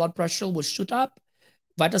 Your blood pressure will shoot up.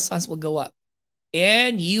 Vital signs will go up.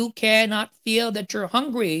 And you cannot feel that you're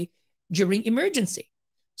hungry during emergency.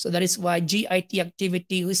 So that is why GIT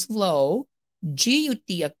activity is low. GUT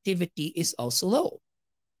activity is also low.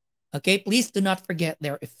 Okay, please do not forget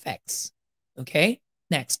their effects. Okay,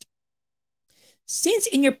 next. Since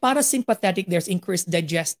in your parasympathetic, there's increased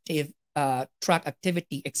digestive tract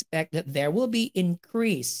activity, expect that there will be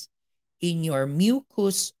increase in your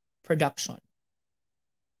mucus production.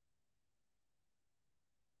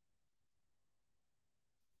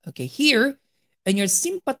 Okay, here in your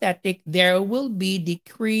sympathetic, there will be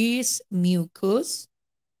decreased mucus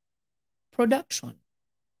production.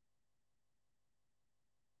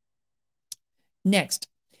 Next,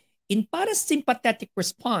 in parasympathetic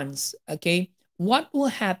response, okay, what will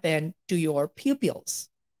happen to your pupils?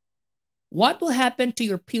 What will happen to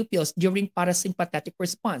your pupils during parasympathetic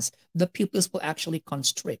response? The pupils will actually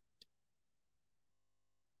constrict.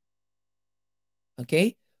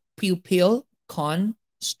 Okay, pupil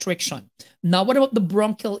constriction. Now, what about the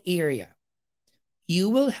bronchial area? You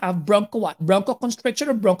will have bronchoconstriction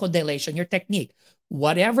or bronchodilation, your technique.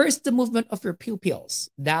 Whatever is the movement of your pupils,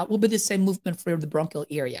 that will be the same movement for the bronchial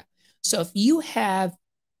area. So if you have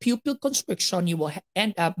pupil constriction, you will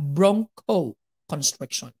end up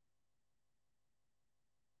bronchoconstriction.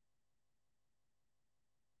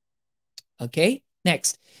 Okay,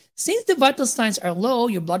 next. Since the vital signs are low,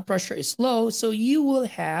 your blood pressure is low, so you will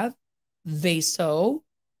have vasodilation.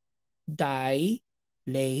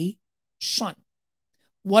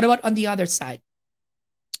 What about on the other side?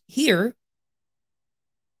 Here,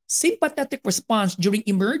 sympathetic response during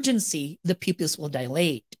emergency, the pupils will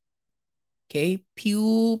dilate. Okay,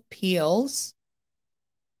 pupils,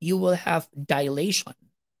 you will have dilation,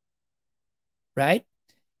 right?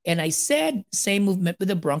 And I said same movement with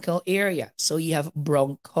the bronchial area. So you have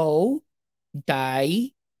bronchodilation.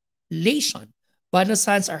 Vital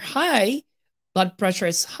signs are high, blood pressure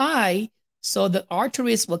is high, so the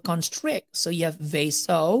arteries will constrict. So you have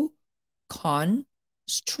vasoconstriction.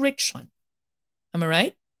 Am I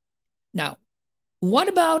right? Now, what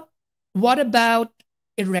about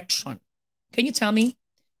erection? Can you tell me?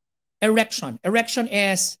 Erection. Erection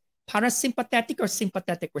is parasympathetic or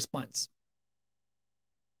sympathetic response?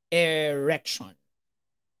 Erection.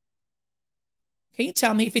 Can you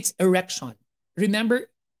tell me if it's erection? Remember,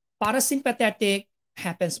 parasympathetic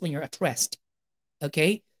happens when you're at rest.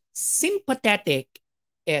 Okay? Sympathetic,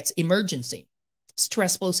 it's emergency,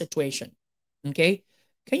 stressful situation. Okay?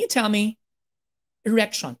 Can you tell me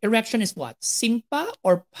erection? Erection is what? Sympa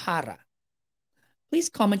or para? Please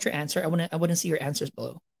comment your answer. I want to see your answers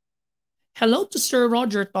below. Hello to Sir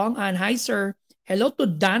Roger Tong, and hi, sir. Hello to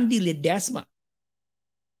Dandy Ledesma.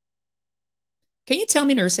 Can you tell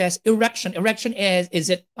me, nurses, erection? Erection is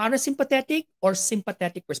it parasympathetic or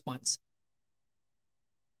sympathetic response?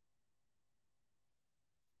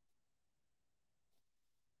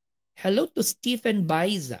 Hello to Stephen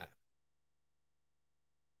Baiza.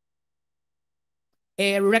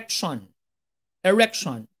 Erection.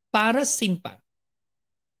 Erection. Parasympa.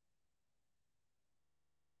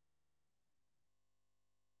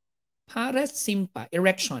 Parasympa.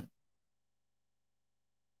 Erection.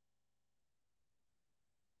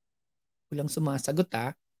 Walang sumasagot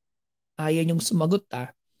ha. Ayan yung sumagot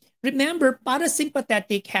ha. Remember,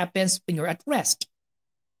 parasympathetic happens when you're at rest.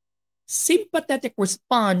 Sympathetic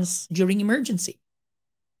response during emergency.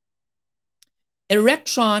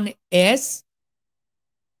 Erection is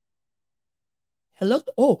hello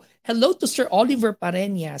to Sir Oliver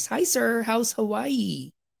Pareñas. Hi sir, how's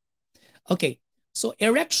Hawaii? Okay, so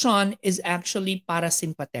erection is actually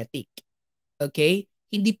parasympathetic. Okay?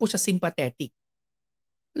 Hindi po siya sympathetic.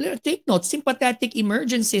 Take note, sympathetic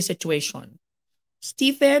emergency situation.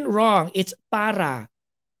 Stephen, wrong. It's para.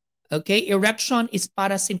 Okay? Erection is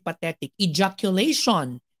parasympathetic.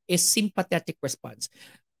 Ejaculation is sympathetic response.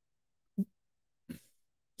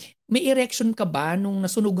 May erection ka ba nung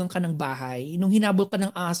nasunugan ka ng bahay? Nung hinabol ka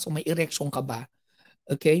ng aso, may erection ka ba?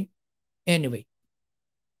 Okay? Anyway.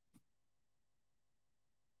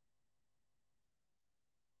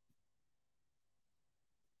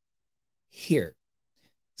 Here.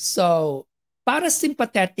 So,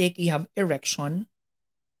 parasympathetic, you have erection.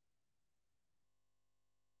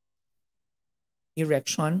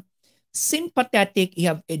 Erection. Sympathetic, you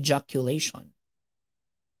have ejaculation.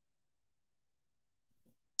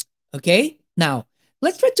 Okay? Now,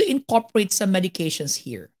 let's try to incorporate some medications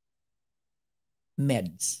here.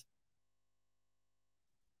 Meds.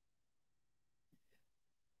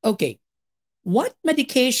 Okay. What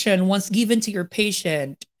medication, once given to your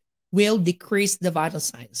patient, will decrease the vital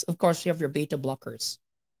signs? Of course, you have your beta blockers.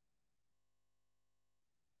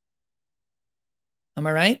 Am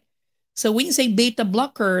I right? So when you say beta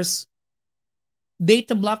blockers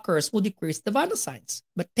will decrease the vital signs.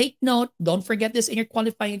 But take note, don't forget this in your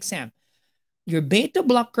qualifying exam. Your beta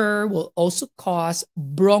blocker will also cause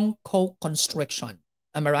bronchoconstriction.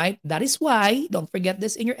 Am I right? That is why, don't forget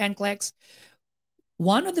this in your NCLEX,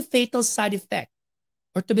 one of the fatal side effects,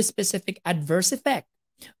 or to be specific, adverse effect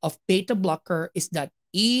of beta blocker is that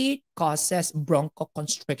it causes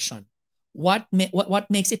bronchoconstriction. What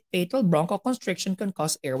makes it fatal? Bronchoconstriction can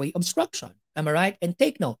cause airway obstruction. Am I right? And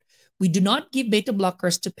take note, we do not give beta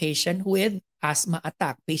blockers to patient with asthma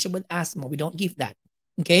attack. Patient with asthma, we don't give that.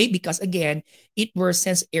 Okay? Because again, it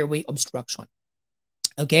worsens airway obstruction.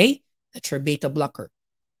 Okay? That's your beta blocker.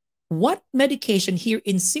 What medication here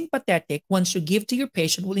in sympathetic, once you give to your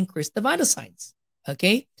patient, will increase the vital signs?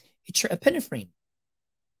 Okay? It's your epinephrine.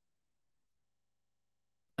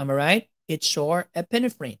 Am I right? It's your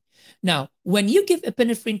epinephrine. Now, when you give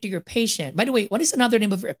epinephrine to your patient, by the way, what is another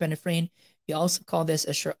name of your epinephrine? You also call this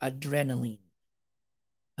as your adrenaline.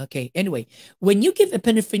 Okay, anyway, when you give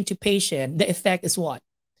epinephrine to patient, the effect is what?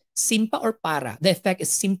 Sympa or para? The effect is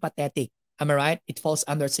sympathetic. Am I right? It falls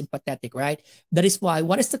under sympathetic, right? That is why,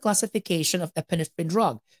 what is the classification of epinephrine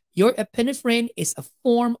drug? Your epinephrine is a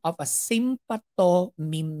form of a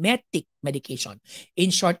sympathomimetic medication. In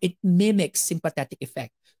short, it mimics sympathetic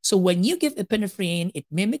effect. So when you give epinephrine, it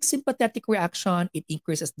mimics sympathetic reaction, it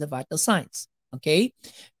increases the vital signs. Okay?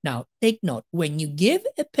 Now, take note, when you give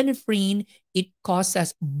epinephrine, it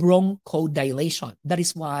causes bronchodilation. That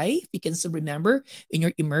is why, if you can still remember, in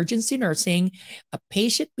your emergency nursing, a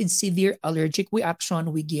patient with severe allergic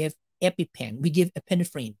reaction, we give EpiPen, we give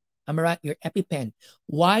epinephrine. Am I right? Your EpiPen.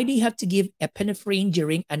 Why do you have to give epinephrine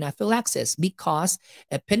during anaphylaxis? Because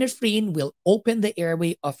epinephrine will open the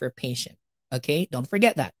airway of your patient. Okay, don't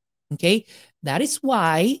forget that. Okay, that is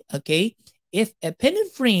why, okay, if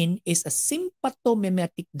epinephrine is a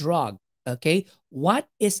sympathomimetic drug, okay, what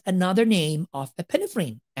is another name of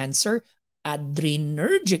epinephrine? Answer,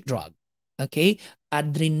 adrenergic drug. Okay,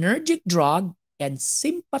 adrenergic drug and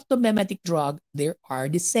sympathomimetic drug, they are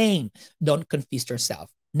the same. Don't confuse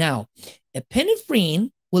yourself. Now,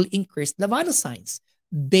 epinephrine will increase the vital signs.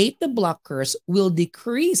 Beta blockers will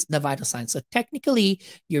decrease the vital signs. So technically,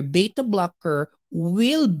 your beta blocker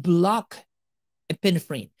will block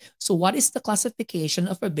epinephrine. So what is the classification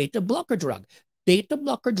of a beta blocker drug? Beta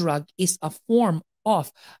blocker drug is a form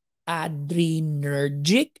of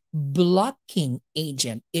adrenergic blocking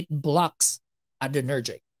agent. It blocks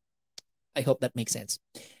adrenergic. I hope that makes sense.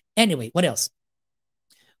 Anyway, what else?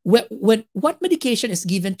 What medication is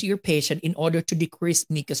given to your patient in order to decrease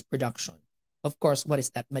mucus production? Of course, what is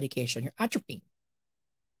that medication? Your atropine.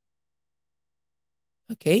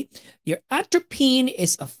 Okay, your atropine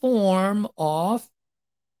is a form of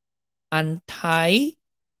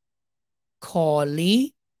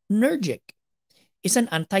anticholinergic. It's an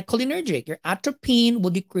anticholinergic. Your atropine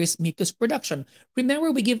will decrease mucus production.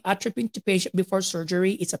 Remember, we give atropine to patient before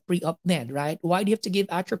surgery. It's a pre-op med, right? Why do you have to give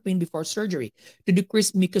atropine before surgery? To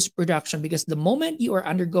decrease mucus production, because the moment you are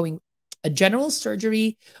undergoing a general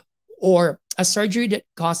surgery or a surgery that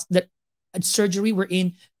surgery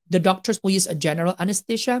wherein the doctors will use a general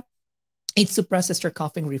anesthesia, it suppresses your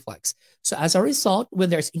coughing reflex. So as a result, when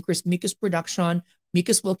there's increased mucus production,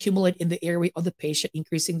 mucus will accumulate in the airway of the patient,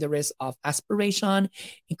 increasing the risk of aspiration,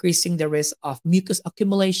 increasing the risk of mucus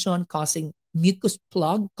accumulation, causing mucus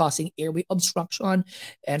plug, causing airway obstruction.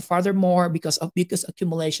 And furthermore, because of mucus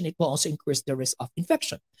accumulation, it will also increase the risk of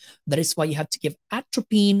infection. That is why you have to give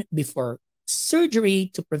atropine before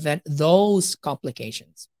surgery to prevent those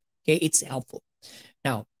complications. Okay, it's helpful.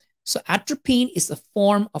 Now, so atropine is a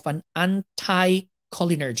form of an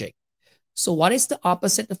anticholinergic. So what is the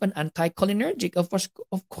opposite of an anticholinergic? Of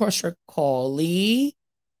course, your cholinergic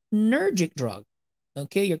drug.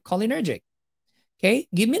 Okay, your cholinergic. Okay,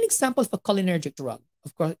 give me an example of a cholinergic drug.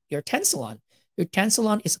 Of course, your Tensilon. Your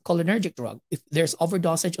Tensilon is a cholinergic drug. If there's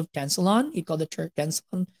overdosage of Tensilon, you call that your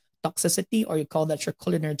Tensilon toxicity, or you call that your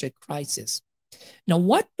cholinergic crisis. Now,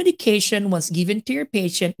 what medication was given to your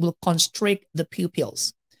patient will constrict the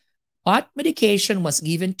pupils? What medication was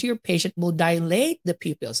given to your patient will dilate the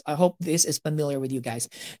pupils? I hope this is familiar with you guys.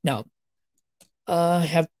 Now, I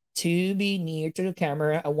have to be near to the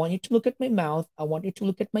camera. I want you to look at my mouth. I want you to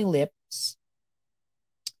look at my lips.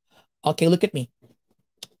 Okay, look at me.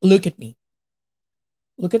 Look at me.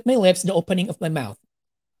 Look at my lips, the opening of my mouth.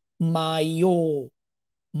 Myotic.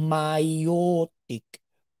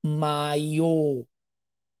 Myotic.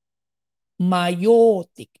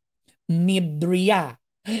 Midria.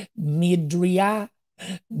 Midriatic.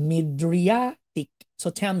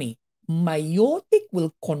 So tell me, meiotic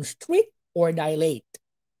will constrict or dilate?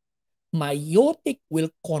 Meiotic will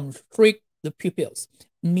constrict the pupils.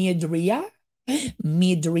 Midria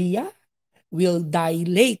will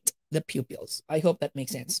dilate the pupils. I hope that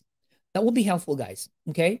makes sense. That will be helpful, guys.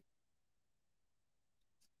 Okay?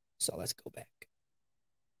 So let's go back.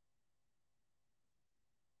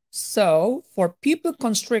 So for pupil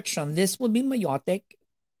constriction, this will be meiotic.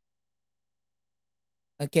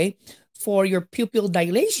 Okay. For your pupil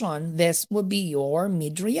dilation, this will be your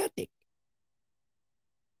midriatic.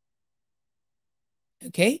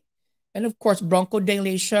 Okay. And of course,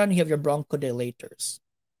 bronchodilation, you have your bronchodilators.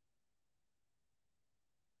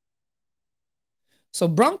 So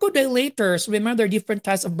bronchodilators, remember there are different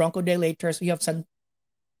types of bronchodilators. We have some,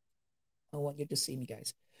 I want you to see me,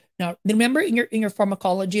 guys. Now, remember in your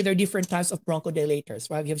pharmacology, there are different types of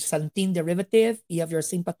bronchodilators, right? You have xanthine derivative, you have your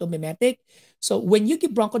sympathomimetic. So when you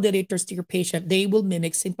give bronchodilators to your patient, they will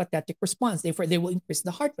mimic sympathetic response. Therefore, they will increase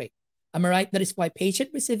the heart rate. Am I right? That is why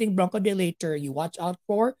patient receiving bronchodilator, you watch out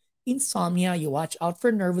for insomnia, you watch out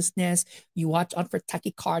for nervousness, you watch out for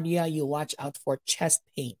tachycardia, you watch out for chest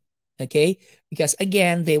pain. Okay, because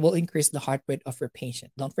again, they will increase the heart rate of your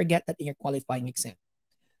patient. Don't forget that in your qualifying exam.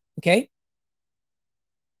 Okay.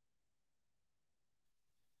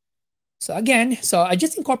 So again, so I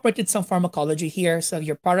just incorporated some pharmacology here. So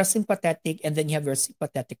your parasympathetic and then you have your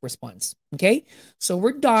sympathetic response. Okay. So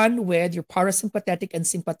we're done with your parasympathetic and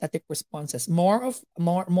sympathetic responses. More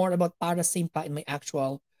about parasympa in my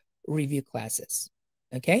actual review classes.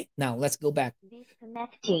 Okay. Now let's go back.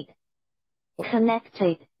 Disconnected.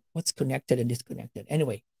 Connected. What's connected and disconnected?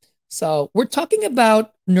 Anyway, so we're talking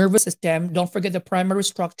about nervous system. Don't forget the primary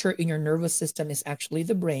structure in your nervous system is actually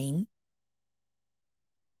the brain.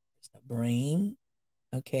 Brain.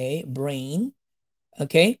 Okay, brain.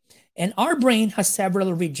 Okay, and our brain has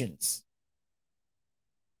several regions.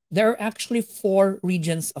 There are actually 4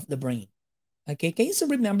 regions of the brain. Okay, can you still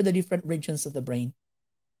remember the different regions of the brain?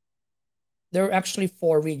 There are actually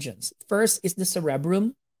 4 regions. First is the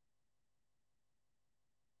cerebrum.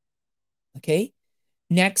 Okay,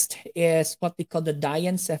 next is what we call the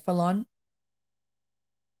diencephalon.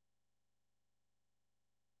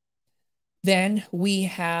 Then we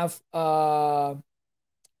have the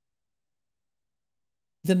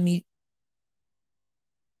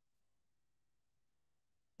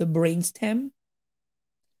brainstem.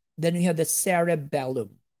 Then we have the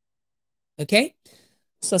cerebellum. Okay,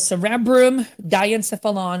 so cerebrum,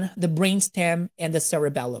 diencephalon, the brainstem, and the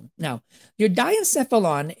cerebellum. Now, your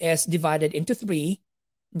diencephalon is divided into 3.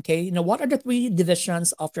 Okay, now what are the 3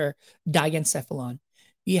 divisions of your diencephalon?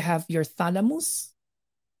 You have your thalamus,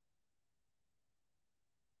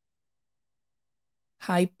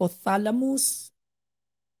 hypothalamus,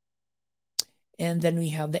 and then we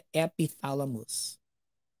have the epithalamus.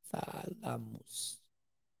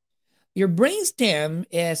 Your brainstem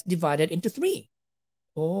is divided into 3.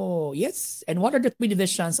 Oh, yes. And what are the 3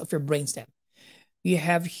 divisions of your brainstem? You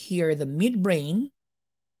have here the midbrain,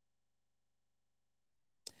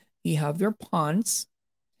 you have your pons,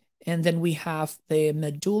 and then we have the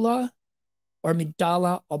medulla or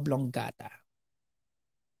medulla oblongata.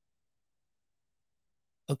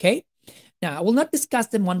 Okay? Now, I will not discuss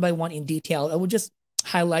them one by one in detail. I will just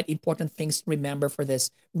highlight important things to remember for this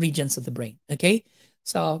regions of the brain. Okay?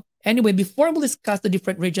 So anyway, before we discuss the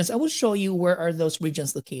different regions, I will show you where are those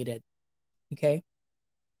regions located. Okay?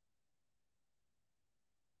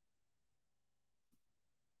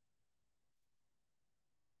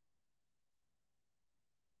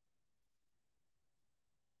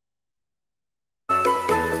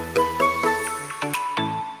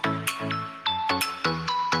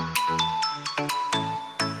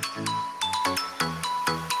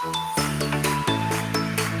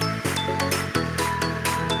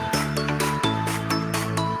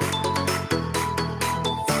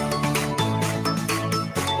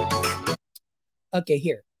 Okay,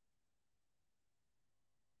 here.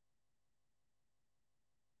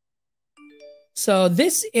 So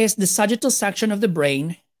this is the sagittal section of the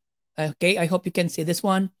brain. Okay, I hope you can see this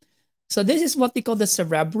one. So this is what we call the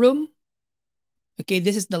cerebrum. Okay,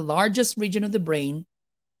 this is the largest region of the brain.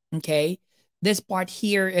 Okay, this part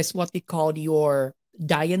here is what we call your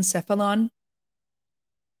diencephalon.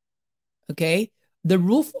 Okay, the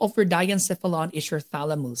roof of your diencephalon is your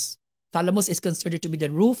thalamus. Thalamus is considered to be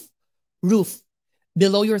the roof.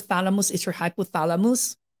 Below your thalamus is your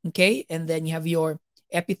hypothalamus. Okay, and then you have your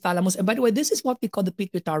epithalamus. And by the way, this is what we call the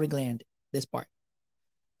pituitary gland, this part.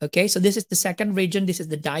 Okay, so this is the second region. This is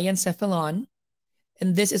the diencephalon.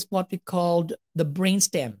 And this is what we called the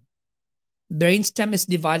brainstem. Brainstem is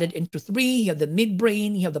divided into 3. You have the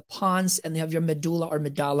midbrain, you have the pons, and you have your medulla or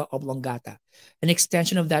medulla oblongata. An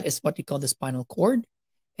extension of that is what we call the spinal cord.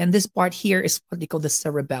 And this part here is what we call the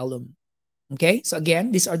cerebellum. Okay, so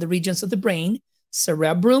again, these are the regions of the brain: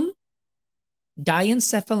 cerebrum,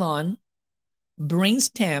 diencephalon,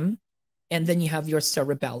 brainstem, and then you have your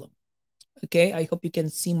cerebellum. Okay, I hope you can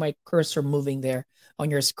see my cursor moving there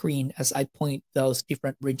on your screen as I point those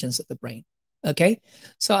different regions of the brain. Okay,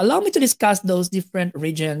 so allow me to discuss those different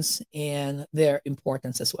regions and their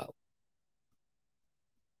importance as well.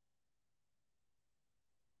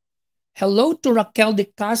 Hello to Raquel de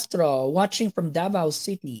Castro, watching from Davao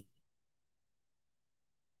City.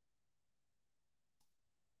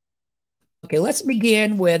 Okay, let's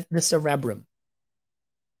begin with the cerebrum.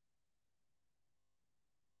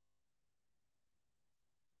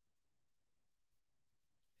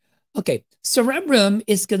 Okay, cerebrum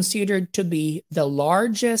is considered to be the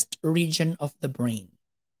largest region of the brain.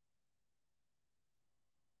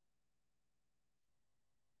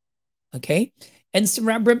 Okay, and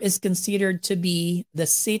cerebrum is considered to be the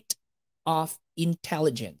seat of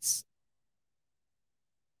intelligence.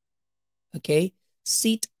 Okay,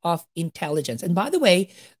 seat of intelligence. And by the way,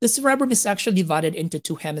 the cerebrum is actually divided into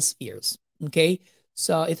two hemispheres. Okay,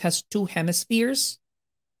 so it has two hemispheres.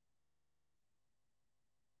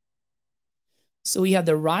 So we have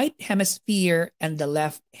the right hemisphere and the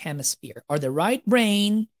left hemisphere, or the right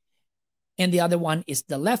brain, and the other one is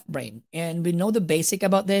the left brain. And we know the basic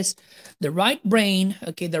about this. The right brain,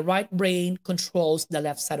 okay, the right brain controls the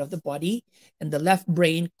left side of the body, and the left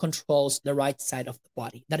brain controls the right side of the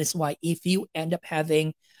body. That is why if you end up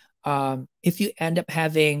having, right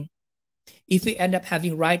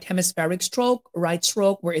hemispheric stroke,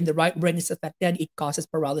 wherein the right brain is affected, it causes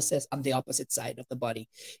paralysis on the opposite side of the body.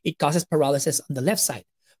 It causes paralysis on the left side.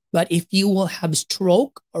 But if you will have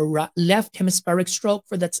stroke or left hemispheric stroke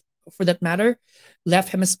for that matter, left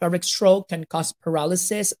hemispheric stroke can cause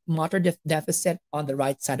paralysis, motor deficit on the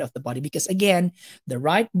right side of the body. Because again, the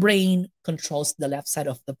right brain controls the left side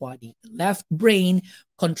of the body. The left brain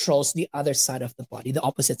controls the other side of the body, the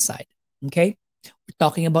opposite side. Okay? We're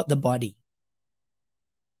talking about the body.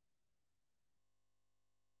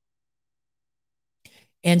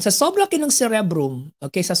 And sa sobrang laki ng cerebrum,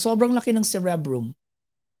 okay, sa sobrang laki ng cerebrum,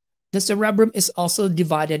 the cerebrum is also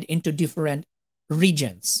divided into different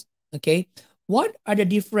regions. Okay, what are the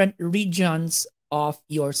different regions of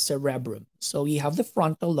your cerebrum? So we have the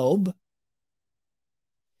frontal lobe,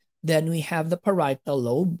 then we have the parietal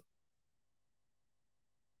lobe,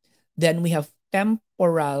 then we have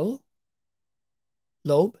temporal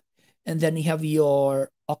lobe, and then we have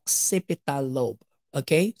your occipital lobe.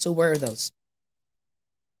 Okay, so where are those?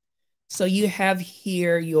 So you have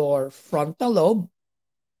here your frontal lobe,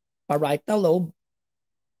 parietal lobe,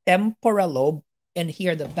 temporal lobe, and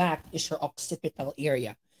here the back is your occipital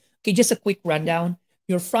area. Okay, just a quick rundown.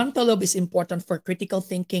 Your frontal lobe is important for critical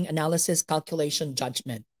thinking, analysis, calculation,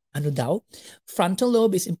 judgment. Ano daw? Frontal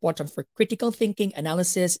lobe is important for critical thinking,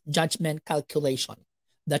 analysis, judgment, calculation.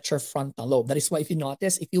 That's your frontal lobe. That is why if you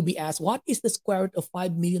notice, if you'll be asked, what is the square root of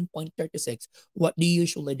 5,000,036? What do you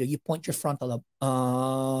usually do? You point your frontal lobe.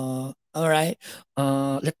 All right.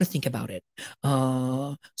 Let me think about it.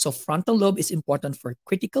 So frontal lobe is important for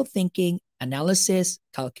critical thinking, analysis,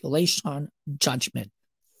 calculation, judgment.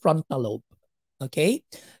 Frontal lobe. Okay.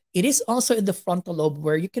 It is also in the frontal lobe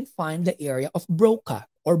where you can find the area of Broca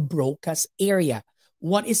or Broca's area.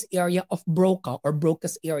 What is area of Broca or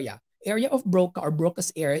Broca's area? Area of Broca or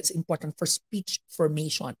Broca's area is important for speech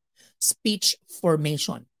formation. Speech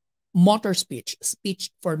formation. Motor speech, speech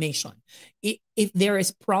formation. If there is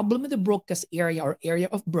problem with the Broca's area or area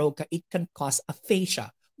of Broca, it can cause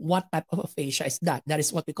aphasia. What type of aphasia is that? That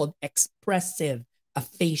is what we call expressive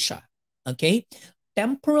aphasia. Okay?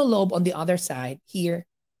 Temporal lobe on the other side, here,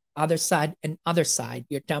 other side and other side,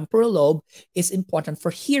 your temporal lobe is important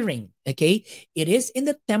for hearing. Okay, it is in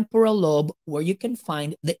the temporal lobe where you can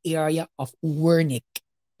find the area of Wernicke.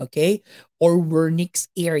 Okay, or Wernicke's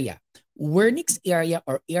area. Wernicke's area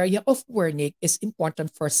or area of Wernicke is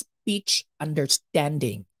important for speech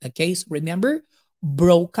understanding. Okay, so remember,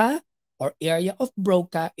 Broca or area of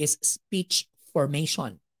Broca is speech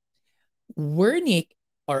formation. Wernicke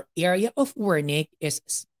or area of Wernicke is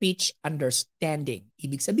speech understanding.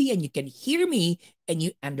 Ibig sabihin, you can hear me and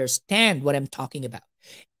you understand what I'm talking about.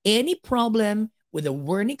 Any problem with the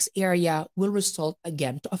Wernicke's area will result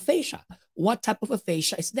again to aphasia. What type of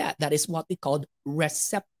aphasia is that? That is what we call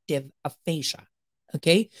receptive aphasia.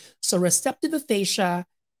 Okay, so receptive aphasia,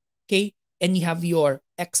 okay, and you have your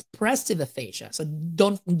expressive aphasia. So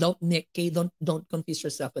don't confuse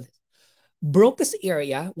yourself with this. Broca's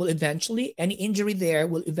area will eventually, any injury there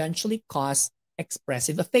will eventually cause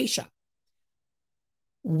expressive aphasia.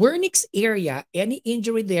 Wernicke's area, any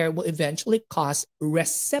injury there will eventually cause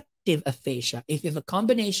receptive aphasia. If you have a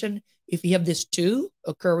combination, if you have these two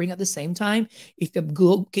occurring at the same time, if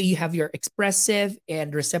you have your expressive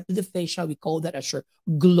and receptive aphasia, we call that as your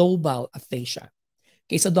global aphasia.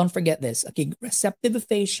 Okay, so don't forget this. Okay, receptive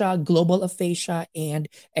aphasia, global aphasia, and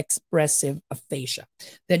expressive aphasia.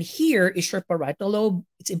 Then here is your parietal lobe.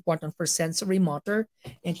 It's important for sensory motor.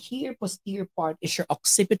 And here, posterior part is your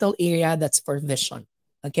occipital area. That's for vision.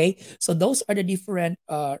 Okay, so those are the different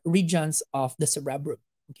regions of the cerebrum.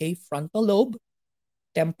 Okay, frontal lobe,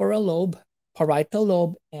 temporal lobe, parietal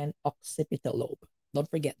lobe, and occipital lobe. Don't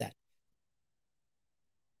forget that.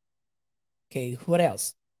 Okay, what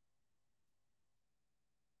else?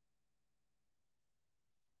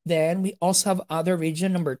 Then we also have other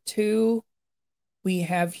region. Number 2, we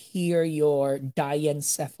have here your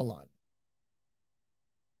diencephalon.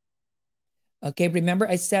 Okay, remember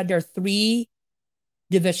I said there are 3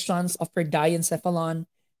 divisions of your diencephalon.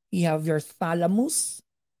 You have your thalamus,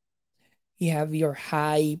 you have your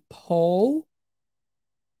hypothalamus,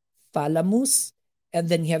 and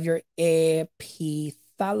then you have your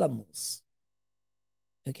epithalamus.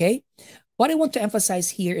 Okay? What I want to emphasize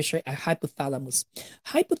here is your hypothalamus.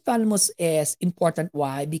 Hypothalamus is important.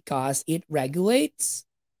 Why? Because it regulates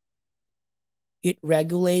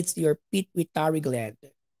your pituitary gland.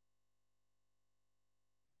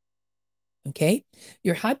 Okay?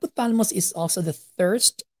 Your hypothalamus is also the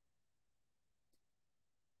thirst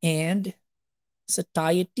and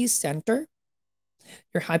satiety center.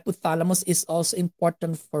 Your hypothalamus is also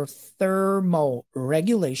important for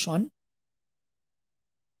thermoregulation.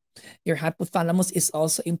 Your hypothalamus is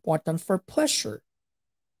also important for pleasure.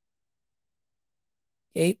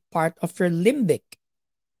 Okay, part of your limbic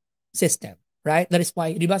system, right? That is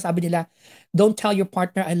why, di ba, sabi nila, don't tell your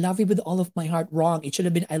partner, I love you with all of my heart. Wrong. It should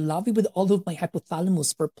have been, I love you with all of my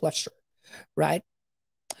hypothalamus for pleasure, right?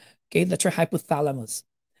 Okay, that's your hypothalamus.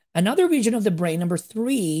 Another region of the brain, number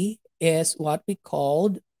 3, is what we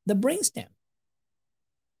called the brainstem.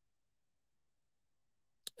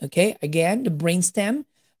 Okay, again, the brainstem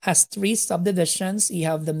has 3 subdivisions. You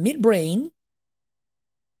have the midbrain,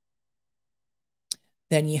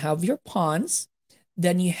 then you have your pons,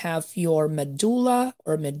 then you have your medulla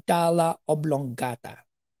or medulla oblongata.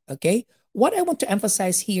 Okay, what I want to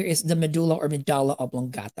emphasize here is the medulla or medulla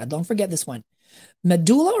oblongata. Don't forget this one.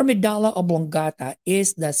 Medulla or medulla oblongata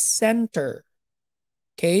is the center,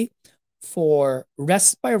 okay, for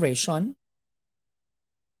respiration,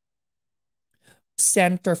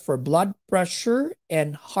 center for blood pressure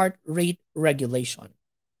and heart rate regulation.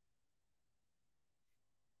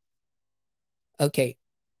 Okay,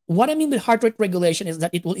 what I mean with heart rate regulation is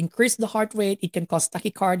that it will increase the heart rate, it can cause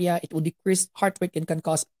tachycardia, it will decrease heart rate and can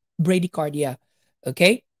cause bradycardia.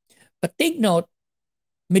 Okay, but take note,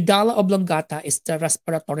 medulla oblongata is the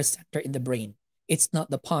respiratory center in the brain. It's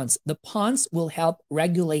not the pons. The pons will help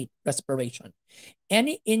regulate respiration.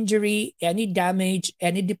 Any injury, any damage,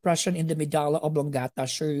 any depression in the medulla oblongata,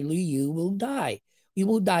 surely you will die. You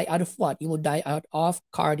will die out of what? You will die out of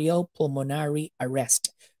cardiopulmonary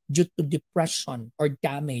arrest due to depression or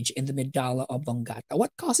damage in the medulla oblongata.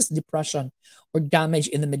 What causes depression or damage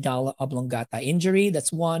in the medulla oblongata? Injury,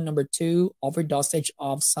 that's one. Number 2, overdosage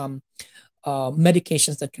of some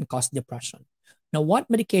medications that can cause depression. Now,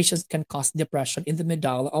 what medications can cause depression in the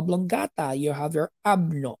medulla oblongata? You have your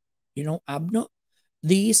abno. You know abno?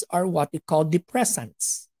 These are what we call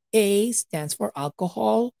depressants. A stands for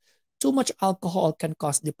alcohol. Too much alcohol can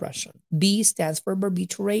cause depression. B stands for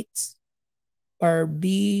barbiturates.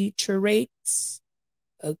 Barbiturates.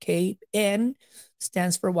 Okay. N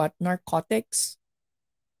stands for what? Narcotics.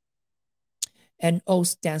 And O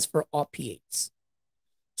stands for opiates.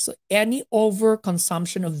 So any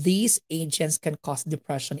overconsumption of these agents can cause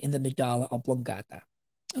depression in the medulla oblongata.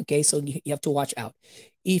 Okay, so you have to watch out.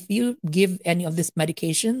 If you give any of these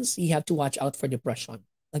medications, you have to watch out for depression.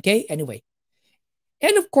 Okay, anyway.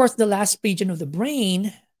 And of course, the last region of the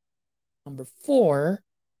brain, number 4,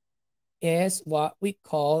 is what we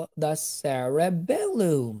call the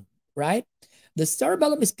cerebellum, right? The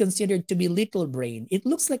cerebellum is considered to be little brain. It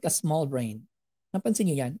looks like a small brain. Napansin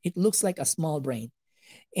niyo yan? It looks like a small brain.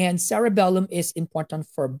 And cerebellum is important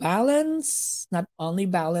for balance, not only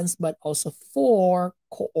balance, but also for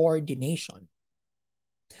coordination.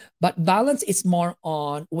 But balance is more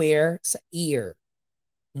on where sa ear.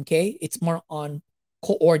 Okay? It's more on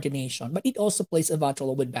coordination, but it also plays a vital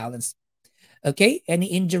role with balance. Okay? Any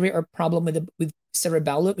injury or problem with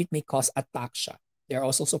cerebellum, it may cause ataxia. There are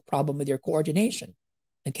also problem with your coordination.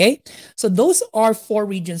 Okay? So those are 4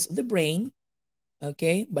 regions of the brain.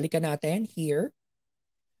 Okay? Balikan natin here.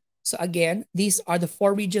 So again, these are the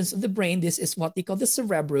 4 regions of the brain. This is what they call the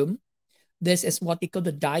cerebrum. This is what they call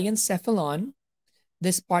the diencephalon.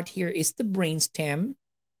 This part here is the brainstem.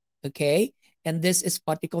 Okay. And this is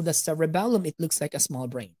what they call the cerebellum. It looks like a small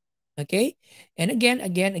brain. Okay. And again,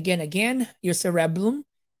 your cerebellum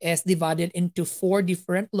is divided into 4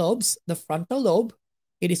 different lobes. The frontal lobe,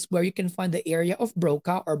 it is where you can find the area of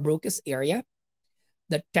Broca or Broca's area.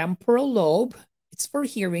 The temporal lobe, it's for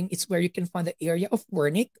hearing. It's where you can find the area of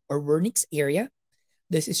Wernicke or Wernicke's area.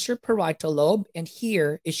 This is your parietal lobe, and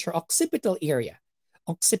here is your occipital area.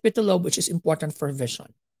 Occipital lobe, which is important for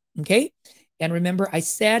vision. Okay? And remember, I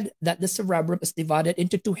said that the cerebrum is divided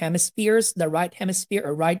into 2 hemispheres, the right hemisphere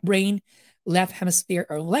or right brain, left hemisphere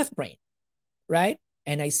or left brain, right?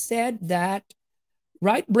 And I said that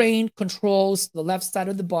right brain controls the left side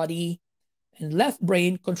of the body and left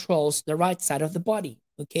brain controls the right side of the body,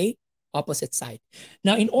 okay? Opposite side.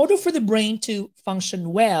 Now, in order for the brain to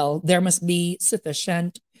function well, there must be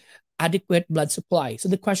sufficient, adequate blood supply. So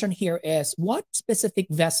the question here is, what specific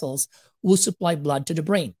vessels will supply blood to the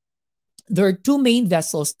brain? There are 2 main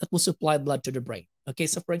vessels that will supply blood to the brain. Okay,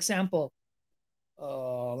 so for example,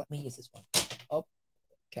 let me use this one. Oh,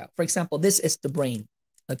 okay. For example, this is the brain.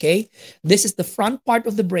 Okay, this is the front part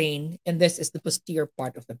of the brain, and this is the posterior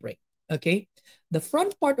part of the brain. Okay, the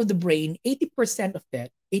front part of the brain, 80% of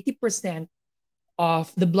it, 80%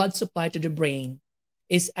 of the blood supply to the brain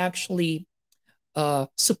is actually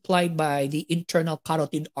supplied by the internal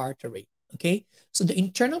carotid artery. Okay, so the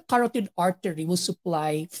internal carotid artery will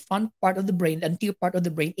supply front part of the brain, the anterior part of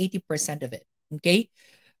the brain, 80% of it. Okay,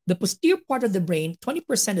 the posterior part of the brain,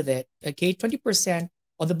 20% of it, okay, 20%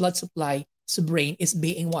 of the blood supply to brain is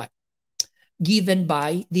being what? Given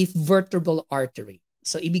by the vertebral artery.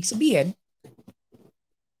 So ibig sabihin,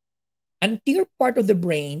 anterior part of the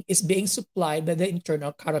brain is being supplied by the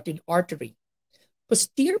internal carotid artery.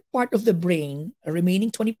 Posterior part of the brain, a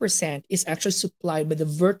remaining 20%, is actually supplied by the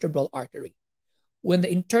vertebral artery. When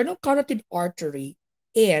the internal carotid artery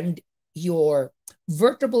and your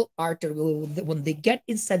vertebral artery, when they get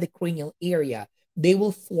inside the cranial area, they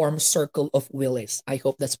will form circle of Willis. I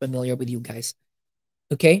hope that's familiar with you guys.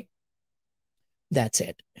 Okay? That's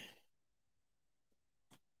it.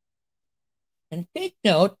 And take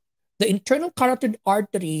note, the internal carotid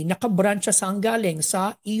artery nakabranch sa ang galing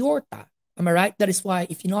sa aorta. Am I right? That is why,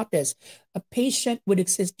 if you notice, a patient with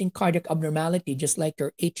existing cardiac abnormality, just like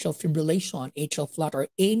your atrial fibrillation, atrial flutter,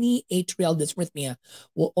 any atrial dysrhythmia,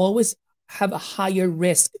 will always have a higher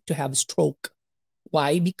risk to have stroke.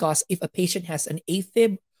 Why? Because if a patient has an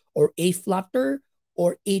AFib or aflutter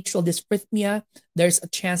or atrial dysrhythmia, there's a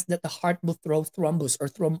chance that the heart will throw thrombus or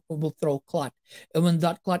will throw clot. And when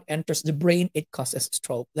that clot enters the brain, it causes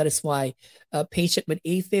stroke. That is why a patient with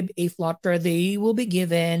AFib, aflutter, they will be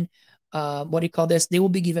given, what do you call this? They will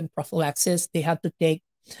be given prophylaxis. They have to take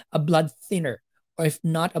a blood thinner. Or if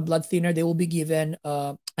not a blood thinner, they will be given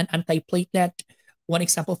an antiplatelet. One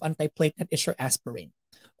example of antiplatelet is your aspirin.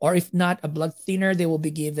 Or if not a blood thinner, they will be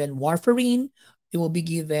given warfarin. They will be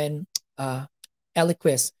given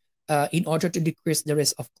Eliquis in order to decrease the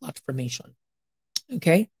risk of clot formation.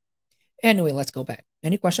 Okay? Anyway, let's go back.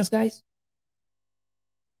 Any questions, guys?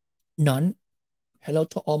 None? Hello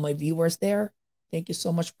to all my viewers there. Thank you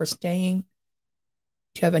so much for staying.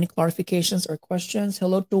 Do you have any clarifications or questions?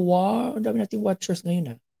 Hello to dami nating watchers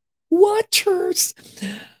ngayon. Watchers!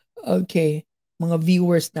 Okay, mga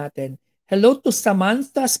viewers natin. Hello to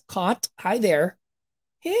Samantha Scott. Hi there.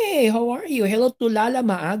 Hey, how are you? Hello to Lala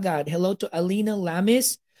Maagad. Hello to Alina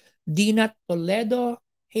Lamis. Dina Toledo.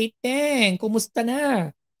 Hey, Teng. Kumusta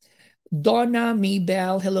na? Donna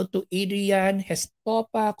Maybell. Hello to Adrian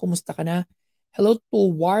Hestopa. Kumusta ka na? Hello to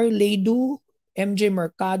War Ledu. MJ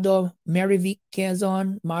Mercado. Mary V.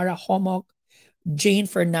 Quezon. Mara Homok. Jane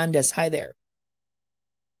Fernandez. Hi there.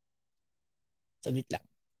 Saglit lang.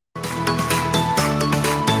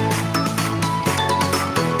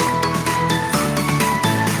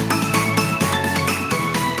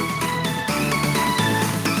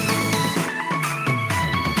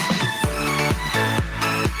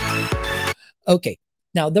 Okay,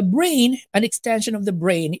 now the brain, an extension of the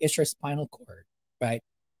brain is your spinal cord, right?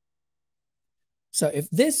 So if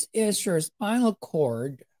this is your spinal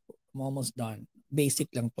cord, I'm almost done. Basic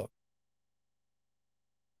lang to.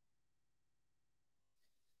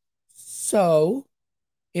 So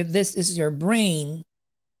if this is your brain,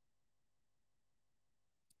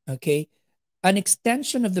 okay, an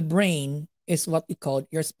extension of the brain is what we call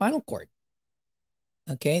your spinal cord.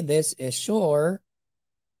 Okay, this is your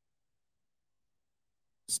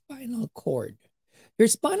spinal cord. Your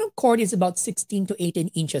spinal cord is about 16 to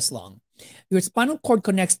 18 inches long. Your spinal cord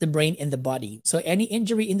connects the brain and the body. So any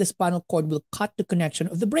injury in the spinal cord will cut the connection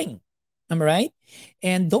of the brain. Am I right?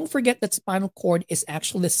 And don't forget that spinal cord is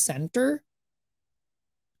actually the center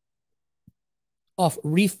of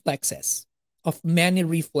reflexes, of many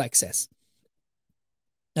reflexes.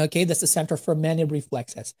 Okay, that's the center for many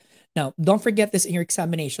reflexes. Now, don't forget this in your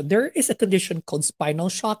examination. There is a condition called spinal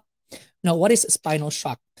shock. Now, what is spinal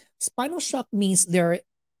shock? Spinal shock means there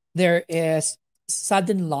is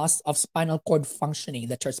sudden loss of spinal cord functioning.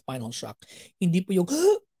 That's your spinal shock. Hindi po yung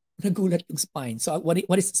nagulat yung spine. So what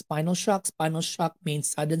is spinal shock? Spinal shock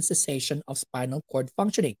means sudden cessation of spinal cord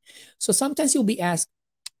functioning. So sometimes you'll be asked,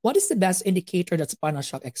 what is the best indicator that spinal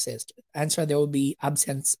shock exists? Answer, there will be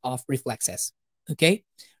absence of reflexes. Okay?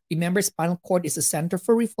 Remember, spinal cord is the center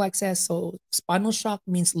for reflexes. So spinal shock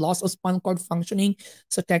means loss of spinal cord functioning.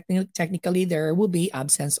 So technically, there will be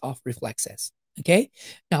absence of reflexes. Okay?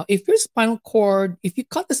 Now, if your spinal cord, if you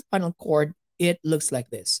cut the spinal cord, it looks like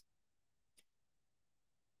this.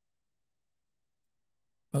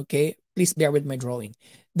 Okay? Please bear with my drawing.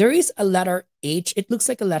 There is a letter H. It looks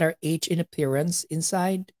like a letter H in appearance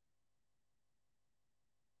inside.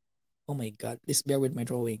 Oh my God, please bear with my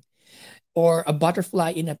drawing. Or a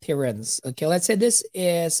butterfly in appearance. Okay, let's say this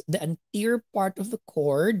is the anterior part of the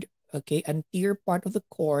cord. Okay, anterior part of the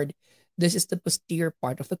cord. This is the posterior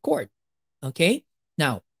part of the cord. Okay,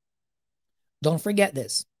 now don't forget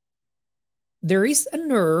this. There is a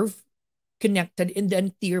nerve connected in the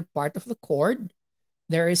anterior part of the cord.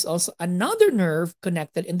 There is also another nerve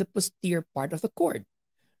connected in the posterior part of the cord.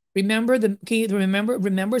 Remember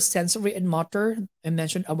remember sensory and motor I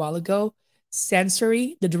mentioned a while ago.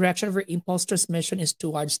 Sensory, the direction of your impulse transmission is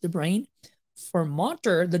towards the brain. For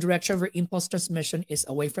motor, the direction of your impulse transmission is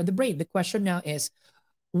away from the brain. The question now is,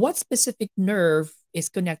 what specific nerve is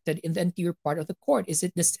connected in the anterior part of the cord? Is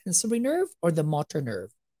it the sensory nerve or the motor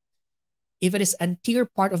nerve? If it is anterior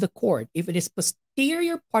part of the cord, if it is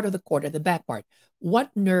posterior part of the cord at the back part,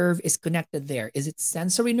 what nerve is connected there? Is it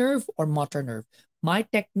sensory nerve or motor nerve? My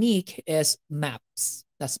technique is MAPS.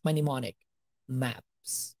 That's my mnemonic.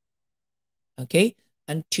 MAPS. Okay?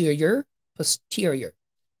 Anterior, posterior.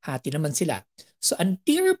 Hati naman sila. So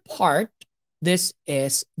anterior part, this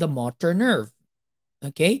is the motor nerve.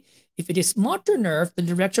 Okay? If it is motor nerve, the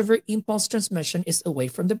direction of your impulse transmission is away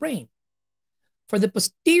from the brain. For the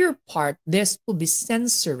posterior part, this will be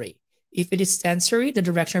sensory. If it is sensory, the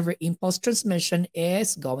direction of your impulse transmission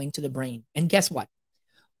is going to the brain. And guess what?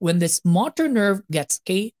 When this motor nerve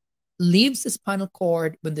leaves the spinal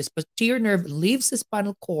cord, when this posterior nerve leaves the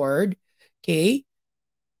spinal cord, okay,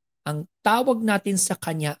 ang tawag natin sa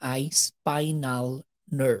kanya ay spinal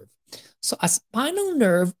nerve. So a spinal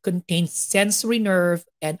nerve contains sensory nerve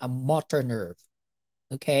and a motor nerve.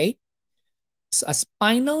 Okay? So a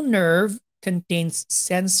spinal nerve contains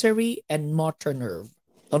sensory and motor nerve.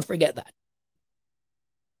 Don't forget that.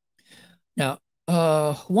 Now,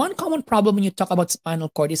 one common problem when you talk about spinal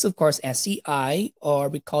cord is, of course, SCI, or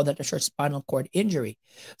we call that a short spinal cord injury.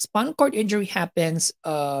 Spinal cord injury happens,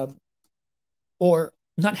 or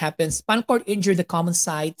not happens, spinal cord injury, the common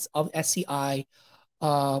sites of SCI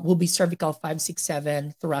will be cervical 5, 6,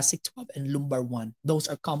 7, thoracic 12, and lumbar 1. Those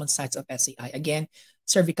are common sites of SCI. Again,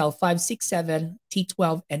 cervical 5, 6, 7,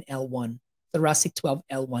 T12, and L1. Thoracic 12,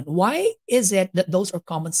 L1. Why is it that those are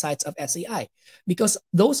common sites of SCI? Because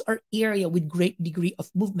those are area with great degree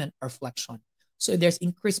of movement or flexion. So if there's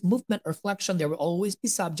increased movement or flexion, there will always be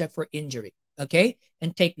subject for injury. Okay?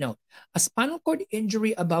 And take note, a spinal cord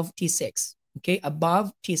injury above T6, okay,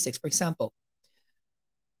 above T6, for example.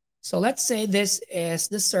 So let's say this is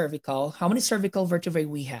the cervical. How many cervical vertebrae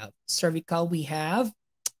we have? Cervical, we have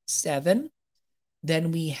 7.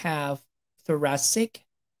 Then we have thoracic,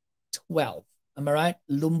 12. Am I right?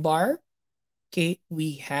 Lumbar, okay,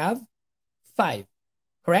 we have 5,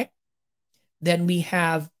 correct? Then we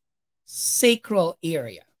have sacral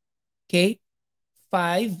area, okay?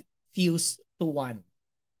 5 fused to 1.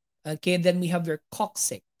 Okay, then we have your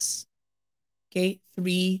coccyx, okay?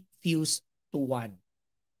 3 fused to 1.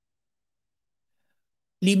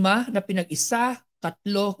 5 na pinag-isa,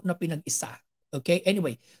 3 na pinag-isa. Okay,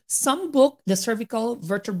 anyway, some book, the cervical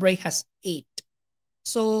vertebrae has 8.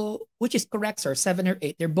 So, which is correct, sir? 7 or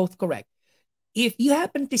 8, they're both correct. If you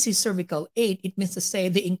happen to see cervical 8, it means to say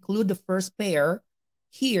they include the first pair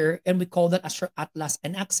here, and we call that as your atlas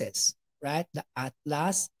and axis, right? The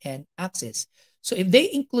atlas and axis. So if they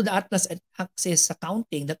include the atlas and axis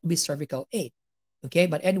counting, that would be cervical 8. Okay,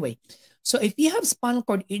 but anyway, so if you have spinal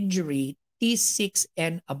cord injury, T6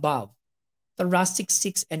 and above, thoracic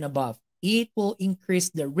 6 and above, it will increase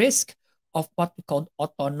the risk of what we call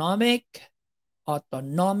autonomic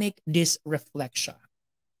dysreflexia.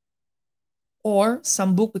 Or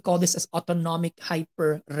some book, we call this as autonomic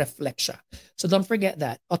hyperreflexia. So don't forget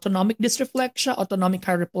that. Autonomic dysreflexia, autonomic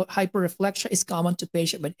hyperreflexia is common to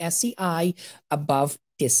patients with SCI above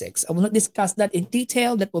T6. I will not discuss that in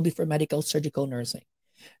detail. That will be for medical surgical nursing.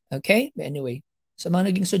 Okay? But anyway, sa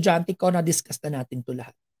mga naging estudyante ko, na-discuss na natin ito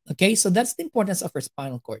lahat. Okay, so that's the importance of our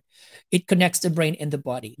spinal cord. It connects the brain and the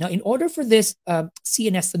body. Now, in order for this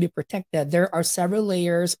CNS to be protected, there are several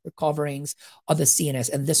layers or coverings of the CNS,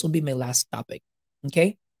 and this will be my last topic.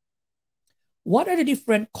 Okay, what are the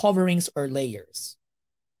different coverings or layers?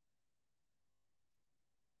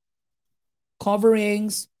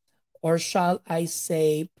 Coverings, or shall I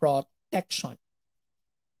say protection?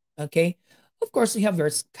 Okay, of course, you have your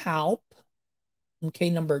scalp. Okay,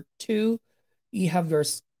 number 2, you have your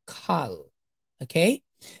skull. Okay,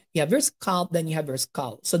 you have your scalp, then you have your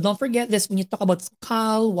skull. So don't forget this when you talk about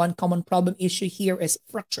skull. One common problem issue here is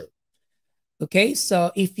fracture. Okay,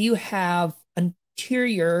 so if you have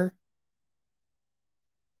anterior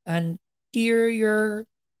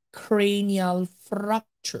cranial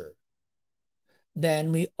fracture,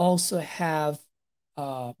 then we also have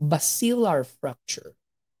basilar fracture.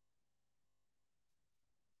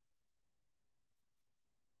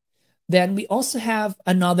 Then we also have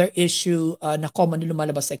another issue na common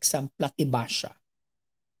lumalabas sa exam, platybasha.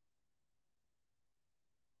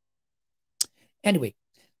 Anyway,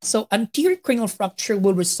 so anterior cranial fracture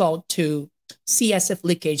will result to CSF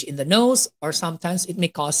leakage in the nose, or sometimes it may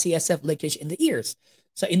cause CSF leakage in the ears.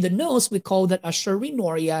 So in the nose, we call that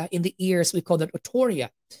acerinoria. In the ears, we call that otorrhea.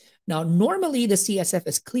 Now, normally the CSF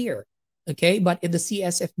is clear, okay? But if the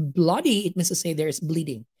CSF bloody, it means to say there is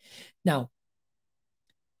bleeding. Now,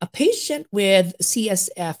 a patient with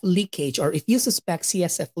CSF leakage, or if you suspect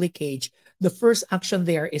CSF leakage, the first action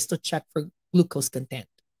there is to check for glucose content.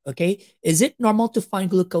 Okay, is it normal to find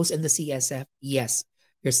glucose in the CSF? Yes,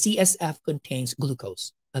 your CSF contains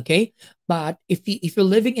glucose. Okay, but if you're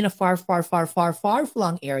living in a far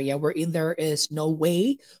flung area wherein there is no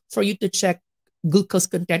way for you to check glucose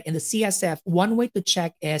content in the CSF, one way to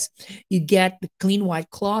check is you get the clean white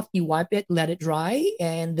cloth, you wipe it, let it dry,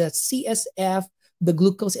 and the CSF, the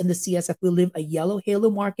glucose in the CSF will leave a yellow halo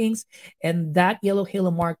markings, and that yellow halo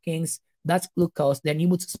markings, that's glucose. Then you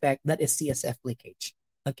would suspect that is CSF leakage.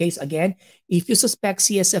 Okay, so again, if you suspect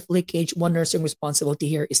CSF leakage, one nursing responsibility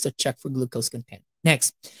here is to check for glucose content.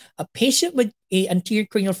 Next, a patient with an anterior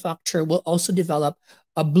cranial fracture will also develop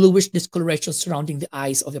a bluish discoloration surrounding the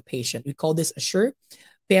eyes of the patient. We call this a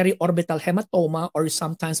periorbital hematoma, or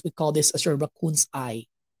sometimes we call this as raccoon's eye.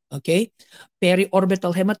 Okay,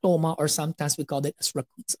 periorbital hematoma, or sometimes we call it as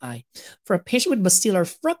raccoon's eye. For a patient with basilar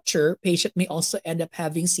fracture, patient may also end up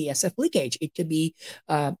having CSF leakage. It could be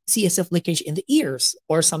CSF leakage in the ears,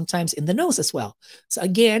 or sometimes in the nose as well. So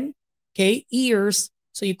again, okay, ears,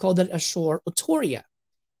 so you call that a otorrhea.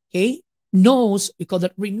 Okay, nose, we call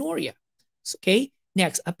that rhinorrhea. So, okay,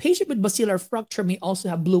 next, a patient with basilar fracture may also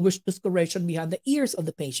have bluish discoloration behind the ears of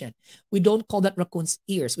the patient. We don't call that raccoon's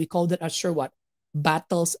ears. We call that as what?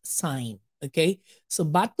 Battle's sign. Okay, so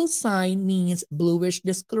Battle's sign means bluish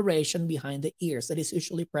discoloration behind the ears that is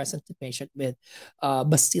usually present to patient with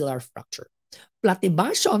basilar fracture.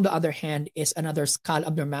 Platybasha, on the other hand, is another skull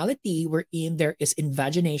abnormality wherein there is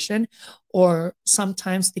invagination, or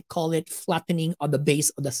sometimes they call it flattening of the base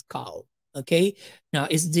of the skull. Okay, now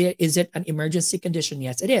is it an emergency condition?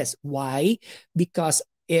 Yes, it is. Why? Because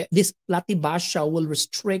this platybasha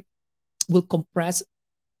will compress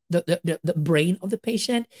the brain of the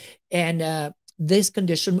patient, and this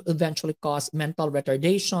condition will eventually cause mental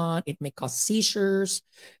retardation. It may cause seizures.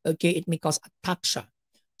 Okay, it may cause ataxia.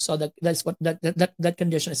 So that's what that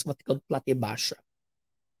condition is what's called platybasha.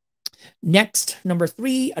 Next, number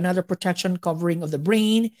 3, another protection covering of the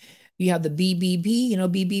brain. You have the BBB,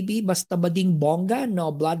 BBB, basta bading bongga,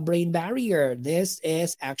 no blood-brain barrier. This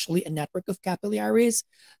is actually a network of capillaries,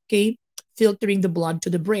 okay, filtering the blood to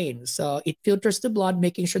the brain. So it filters the blood,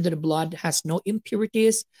 making sure that the blood has no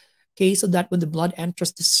impurities, okay, so that when the blood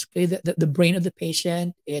enters the brain of the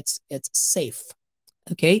patient, it's safe,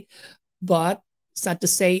 okay. But sad to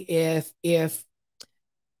say, if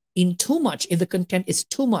the content is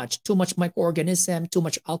too much microorganism, too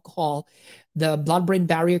much alcohol, the blood-brain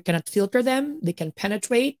barrier cannot filter them. They can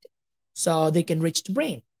penetrate, so they can reach the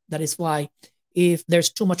brain. That is why if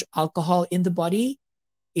there's too much alcohol in the body,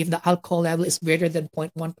 if the alcohol level is greater than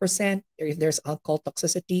 0.1%, or if there's alcohol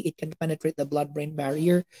toxicity, it can penetrate the blood-brain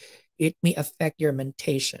barrier. It may affect your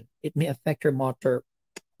mentation. It may affect your motor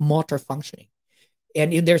functioning.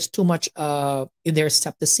 And if there's too much, if there's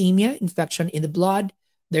septicemia, infection in the blood,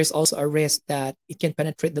 there's also a risk that it can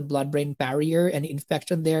penetrate the blood-brain barrier, and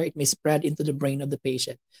infection there, it may spread into the brain of the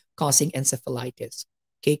patient, causing encephalitis,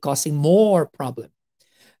 okay, causing more problem.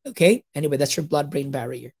 Okay, anyway, that's your blood-brain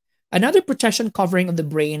barrier. Another protection covering of the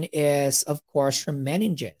brain is, of course, your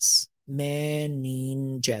meninges.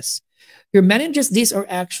 Meninges. Your meninges, these are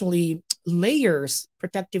actually layers,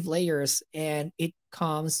 protective layers, and it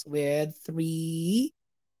comes with 3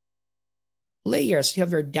 layers. You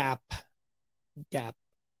have your DAP.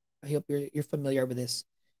 I hope you're familiar with this.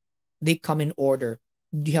 They come in order.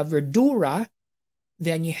 You have your dura,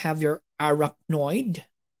 then you have your arachnoid,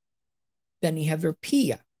 then you have your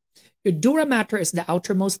pia. Your dura mater is the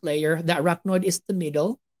outermost layer. The arachnoid is the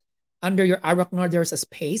middle. Under your arachnoid, there's a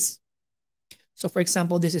space. So for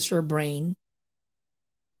example, this is your brain.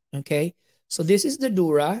 Okay, so this is the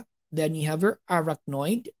dura. Then you have your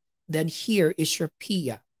arachnoid. Then here is your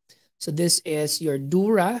pia. So this is your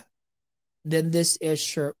dura. Then this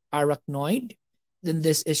is your arachnoid. Then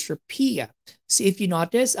this is your pia. See, if you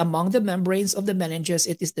notice, among the membranes of the meninges,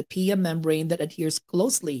 it is the pia membrane that adheres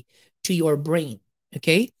closely to your brain.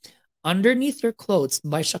 Okay, underneath your clothes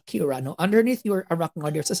by Shakira, no, underneath your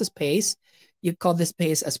arachnoid, there's a space. You call this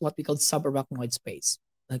space as what we call subarachnoid space.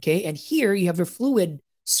 Okay, and here you have your fluid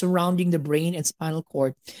surrounding the brain and spinal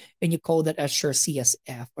cord, and you call that as your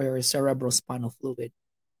CSF or your cerebrospinal fluid.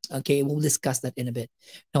 Okay, we'll discuss that in a bit.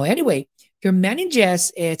 Now, anyway, your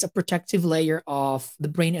meninges, it's a protective layer of the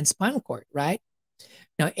brain and spinal cord, right?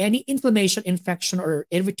 Now, any inflammation, infection, or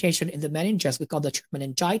irritation in the meninges, we call that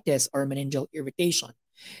meningitis or meningeal irritation.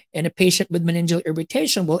 And a patient with meningeal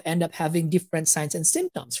irritation will end up having different signs and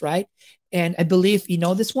symptoms, right? And I believe you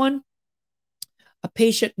know this one. A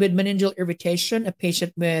patient with meningeal irritation, a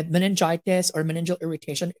patient with meningitis or meningeal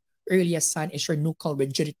irritation, earliest sign is your nuchal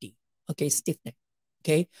rigidity, okay, stiffness,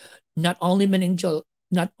 okay? Not only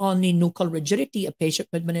nuchal rigidity, a patient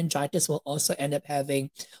with meningitis will also end up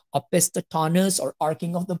having opistotonus or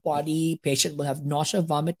arcing of the body. Patient will have nausea,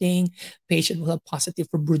 vomiting. Patient will have positive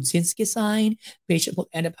for Brudzinski sign. Patient will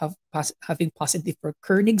end up having positive for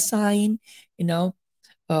Koenig sign, you know.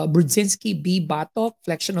 Brudzinski, B, Batok,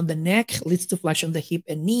 flexion of the neck leads to flexion of the hip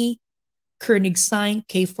and knee. Koenig sign,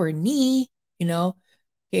 K for knee, you know.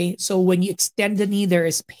 Okay, so when you extend the knee, there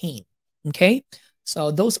is pain. Okay,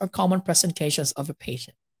 so those are common presentations of a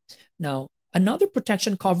patient. Now, another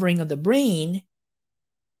protection covering of the brain,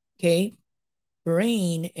 okay,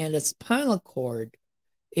 brain and the spinal cord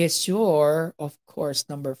is your, of course,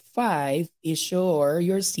 number 5 is your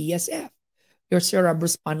CSF, your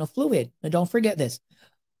cerebrospinal fluid. Now, don't forget this.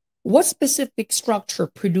 What specific structure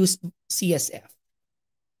produced CSF?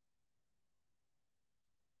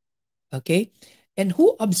 Okay, and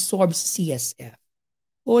who absorbs CSF?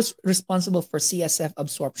 Who is responsible for CSF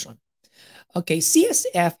absorption? Okay,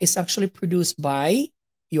 CSF is actually produced by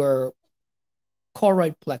your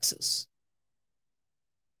choroid plexus.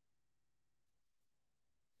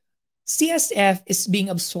 CSF is being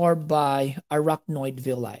absorbed by arachnoid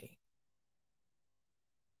villi.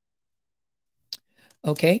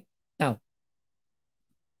 Okay, now,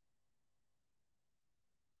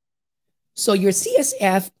 so your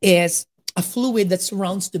CSF is a fluid that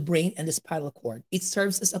surrounds the brain and the spinal cord. It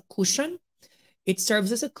serves as a cushion. It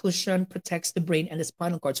serves as a cushion, protects the brain and the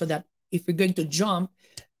spinal cord so that if you're going to jump,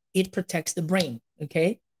 it protects the brain,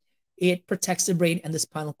 okay? It protects the brain and the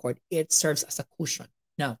spinal cord. It serves as a cushion.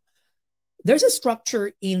 Now, there's a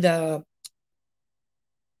structure in the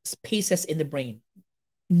spaces in the brain.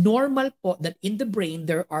 Normal po that in the brain,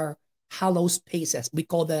 there are hollow spaces. We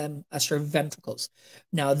call them as your ventricles.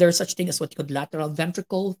 Now, there's such thing as what you call lateral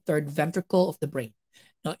ventricle, third ventricle of the brain.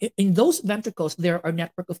 Now, in those ventricles, there are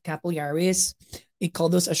network of capillaries. We call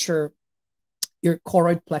those as your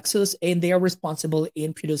choroid plexus, and they are responsible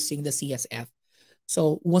in producing the CSF.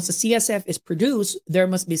 So once the CSF is produced, there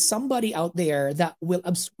must be somebody out there that will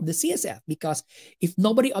absorb the CSF, because if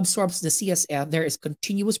nobody absorbs the CSF, there is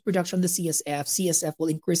continuous production of the CSF. CSF will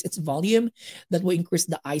increase its volume, that will increase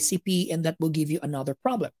the ICP, and that will give you another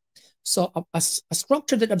problem. So a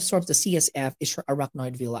structure that absorbs the CSF is your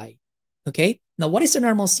arachnoid villi. Okay, now what is a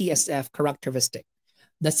normal CSF characteristic?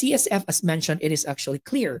 The CSF, as mentioned, it is actually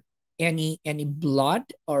clear. Any blood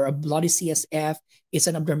or a bloody CSF is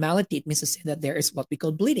an abnormality. It means to say that there is what we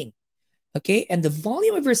call bleeding. Okay, and the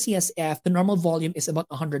volume of your CSF, the normal volume is about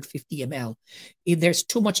 150 ml. If there's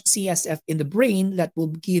too much CSF in the brain, that will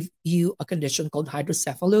give you a condition called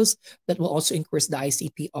hydrocephalus that will also increase the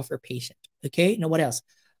ICP of your patient. Okay, now what else?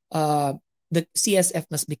 The CSF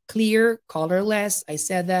must be clear, colorless. I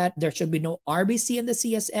said that. There should be no RBC in the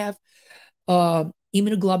CSF.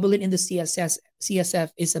 Immunoglobulin in the CSF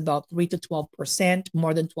is about 3 to 12%.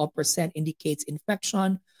 More than 12% indicates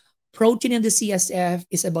infection. Protein in the CSF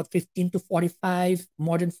is about 15 to 45.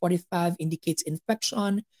 More than 45 indicates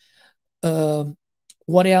infection.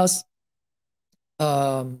 What else?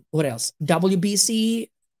 WBC,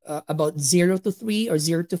 about 0 to 3 or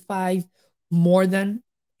 0 to 5. More than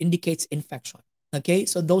indicates infection. Okay,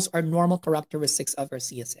 so those are normal characteristics of our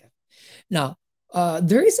CSF. Now,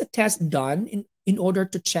 there is a test done in order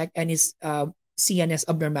to check any CNS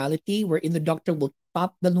abnormality, wherein the doctor will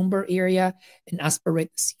top the lumbar area and aspirate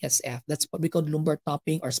the CSF. That's what we call lumbar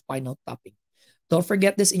topping or spinal topping. Don't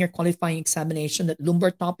forget this in your qualifying examination, that lumbar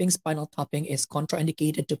topping, spinal topping is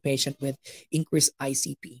contraindicated to patient with increased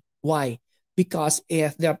ICP. Why? Because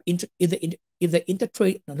if the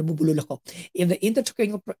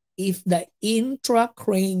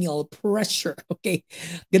intracranial pressure, okay,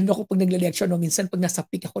 ganun ako pag nagle-lecture, no, minsan pag nasa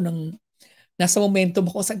peak ako nasa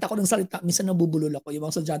momentum ako, sagda ako ng salita, minsan nabubulol ako, yung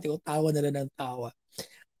mga estudyante ko, tawa na lang ng tawa.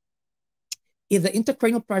 If the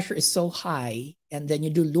intracranial pressure is so high, and then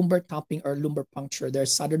you do lumbar topping or lumbar puncture,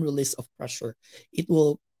 there's sudden release of pressure.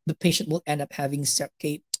 The patient will end up having,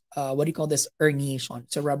 what do you call this, herniation,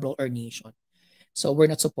 cerebral herniation. So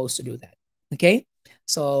we're not supposed to do that. Okay,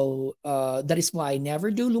 so that is why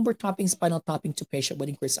never do lumbar topping, spinal topping to patient with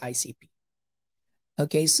increased ICP.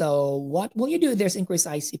 Okay, so what will you do? There's increased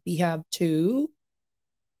ICP. You have to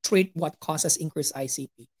treat what causes increased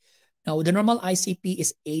ICP. Now, the normal ICP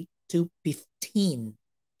is 8 to 15.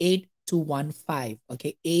 8 to 15.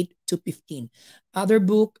 Okay, 8 to 15. Other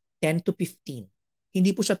book, 10 to 15.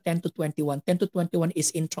 Hindi po siya 10 to 21. 10 to 21 is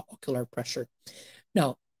intraocular pressure.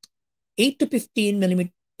 Now, 8 to 15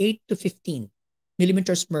 millimeter, 8 to 15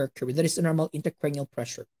 millimeters mercury, that is the normal intracranial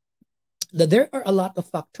pressure. There are a lot of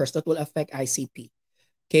factors that will affect ICP.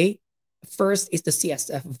 Okay, first is the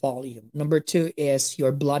CSF volume. Number 2 is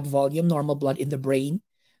your blood volume, normal blood in the brain.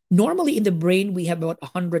 Normally in the brain, we have about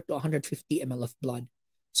 100 to 150 ml of blood.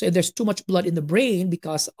 So if there's too much blood in the brain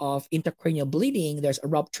because of intracranial bleeding, there's a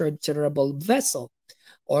ruptured cerebral vessel,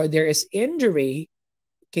 or there is injury,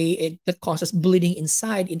 okay, that causes bleeding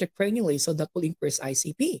inside intracranially, so that will increase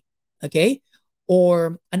ICP, okay?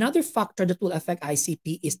 Or another factor that will affect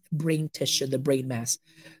ICP is the brain tissue, the brain mass.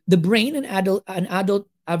 The brain, an adult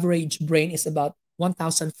average brain is about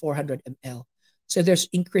 1,400 ml. So there's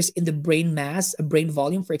increase in the brain mass, a brain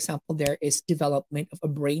volume. For example, there is development of a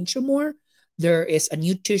brain tumor. There is a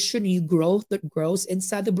new tissue, new growth that grows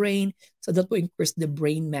inside the brain. So that will increase the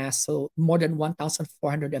brain mass. So more than 1,400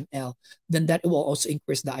 ml. Then that will also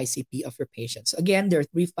increase the ICP of your patients. Again, there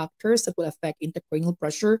are 3 factors that will affect intracranial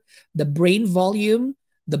pressure: the brain volume,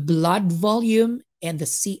 the blood volume, and the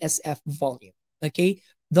CSF volume. Okay,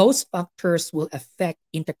 those factors will affect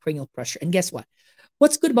intracranial pressure. And guess what?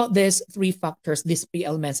 What's good about these 3 factors, these 3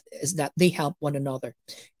 elements, is that they help one another.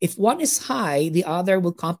 If one is high, the other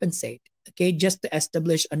will compensate, okay, just to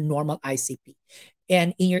establish a normal ICP.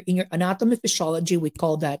 And in your anatomy physiology, we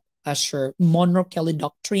call that as your Monro-Kelly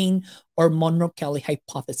doctrine or Monro-Kelly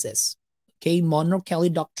hypothesis. Okay, Monro-Kelly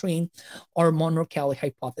doctrine or Monro-Kelly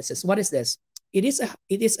hypothesis. What is this? It is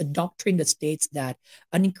a doctrine that states that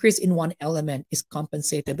an increase in one element is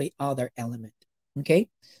compensated by other element. Okay,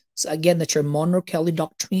 so again, that's your Monro-Kelly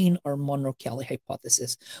doctrine or Monro-Kelly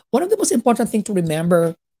hypothesis. One of the most important things to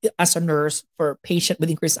remember as a nurse for a patient with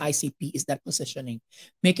increased ICP is that positioning.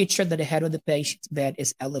 Making sure that the head of the patient's bed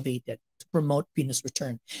is elevated to promote venous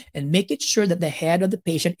return, and making sure that the head of the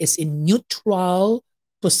patient is in neutral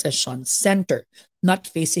position, center, not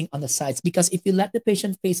facing on the sides. Because if you let the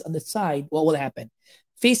patient face on the side, what will happen?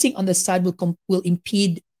 Facing on the side will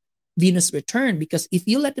impede venous return, because if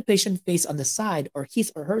you let the patient face on the side or his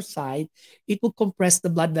or her side, it will compress the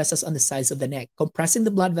blood vessels on the sides of the neck. Compressing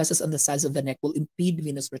the blood vessels on the sides of the neck will impede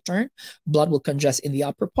venous return. Blood will congest in the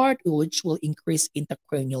upper part, which will increase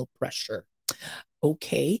intracranial pressure.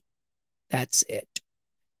 Okay, that's it.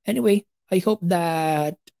 Anyway, I hope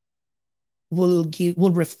that will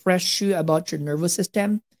refresh you about your nervous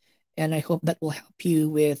system. And I hope that will help you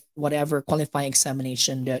with whatever qualifying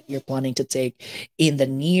examination that you're planning to take in the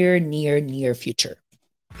near future.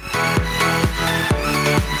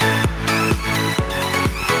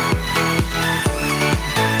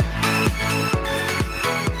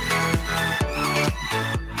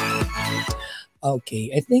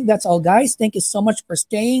 Okay, I think that's all, guys. Thank you so much for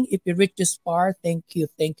staying. If you reached this far, thank you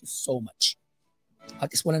so much.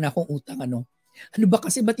 At least wala na akong utang, ano. Ano ba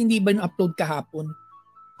kasi, ba't hindi ba na-upload kahapon?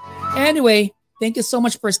 Anyway, thank you so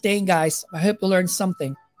much for staying, guys. I hope you learned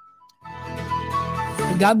something.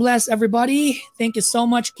 God bless everybody. Thank you so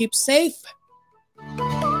much. Keep safe.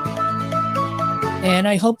 And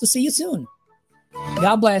I hope to see you soon.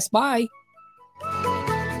 God bless. Bye.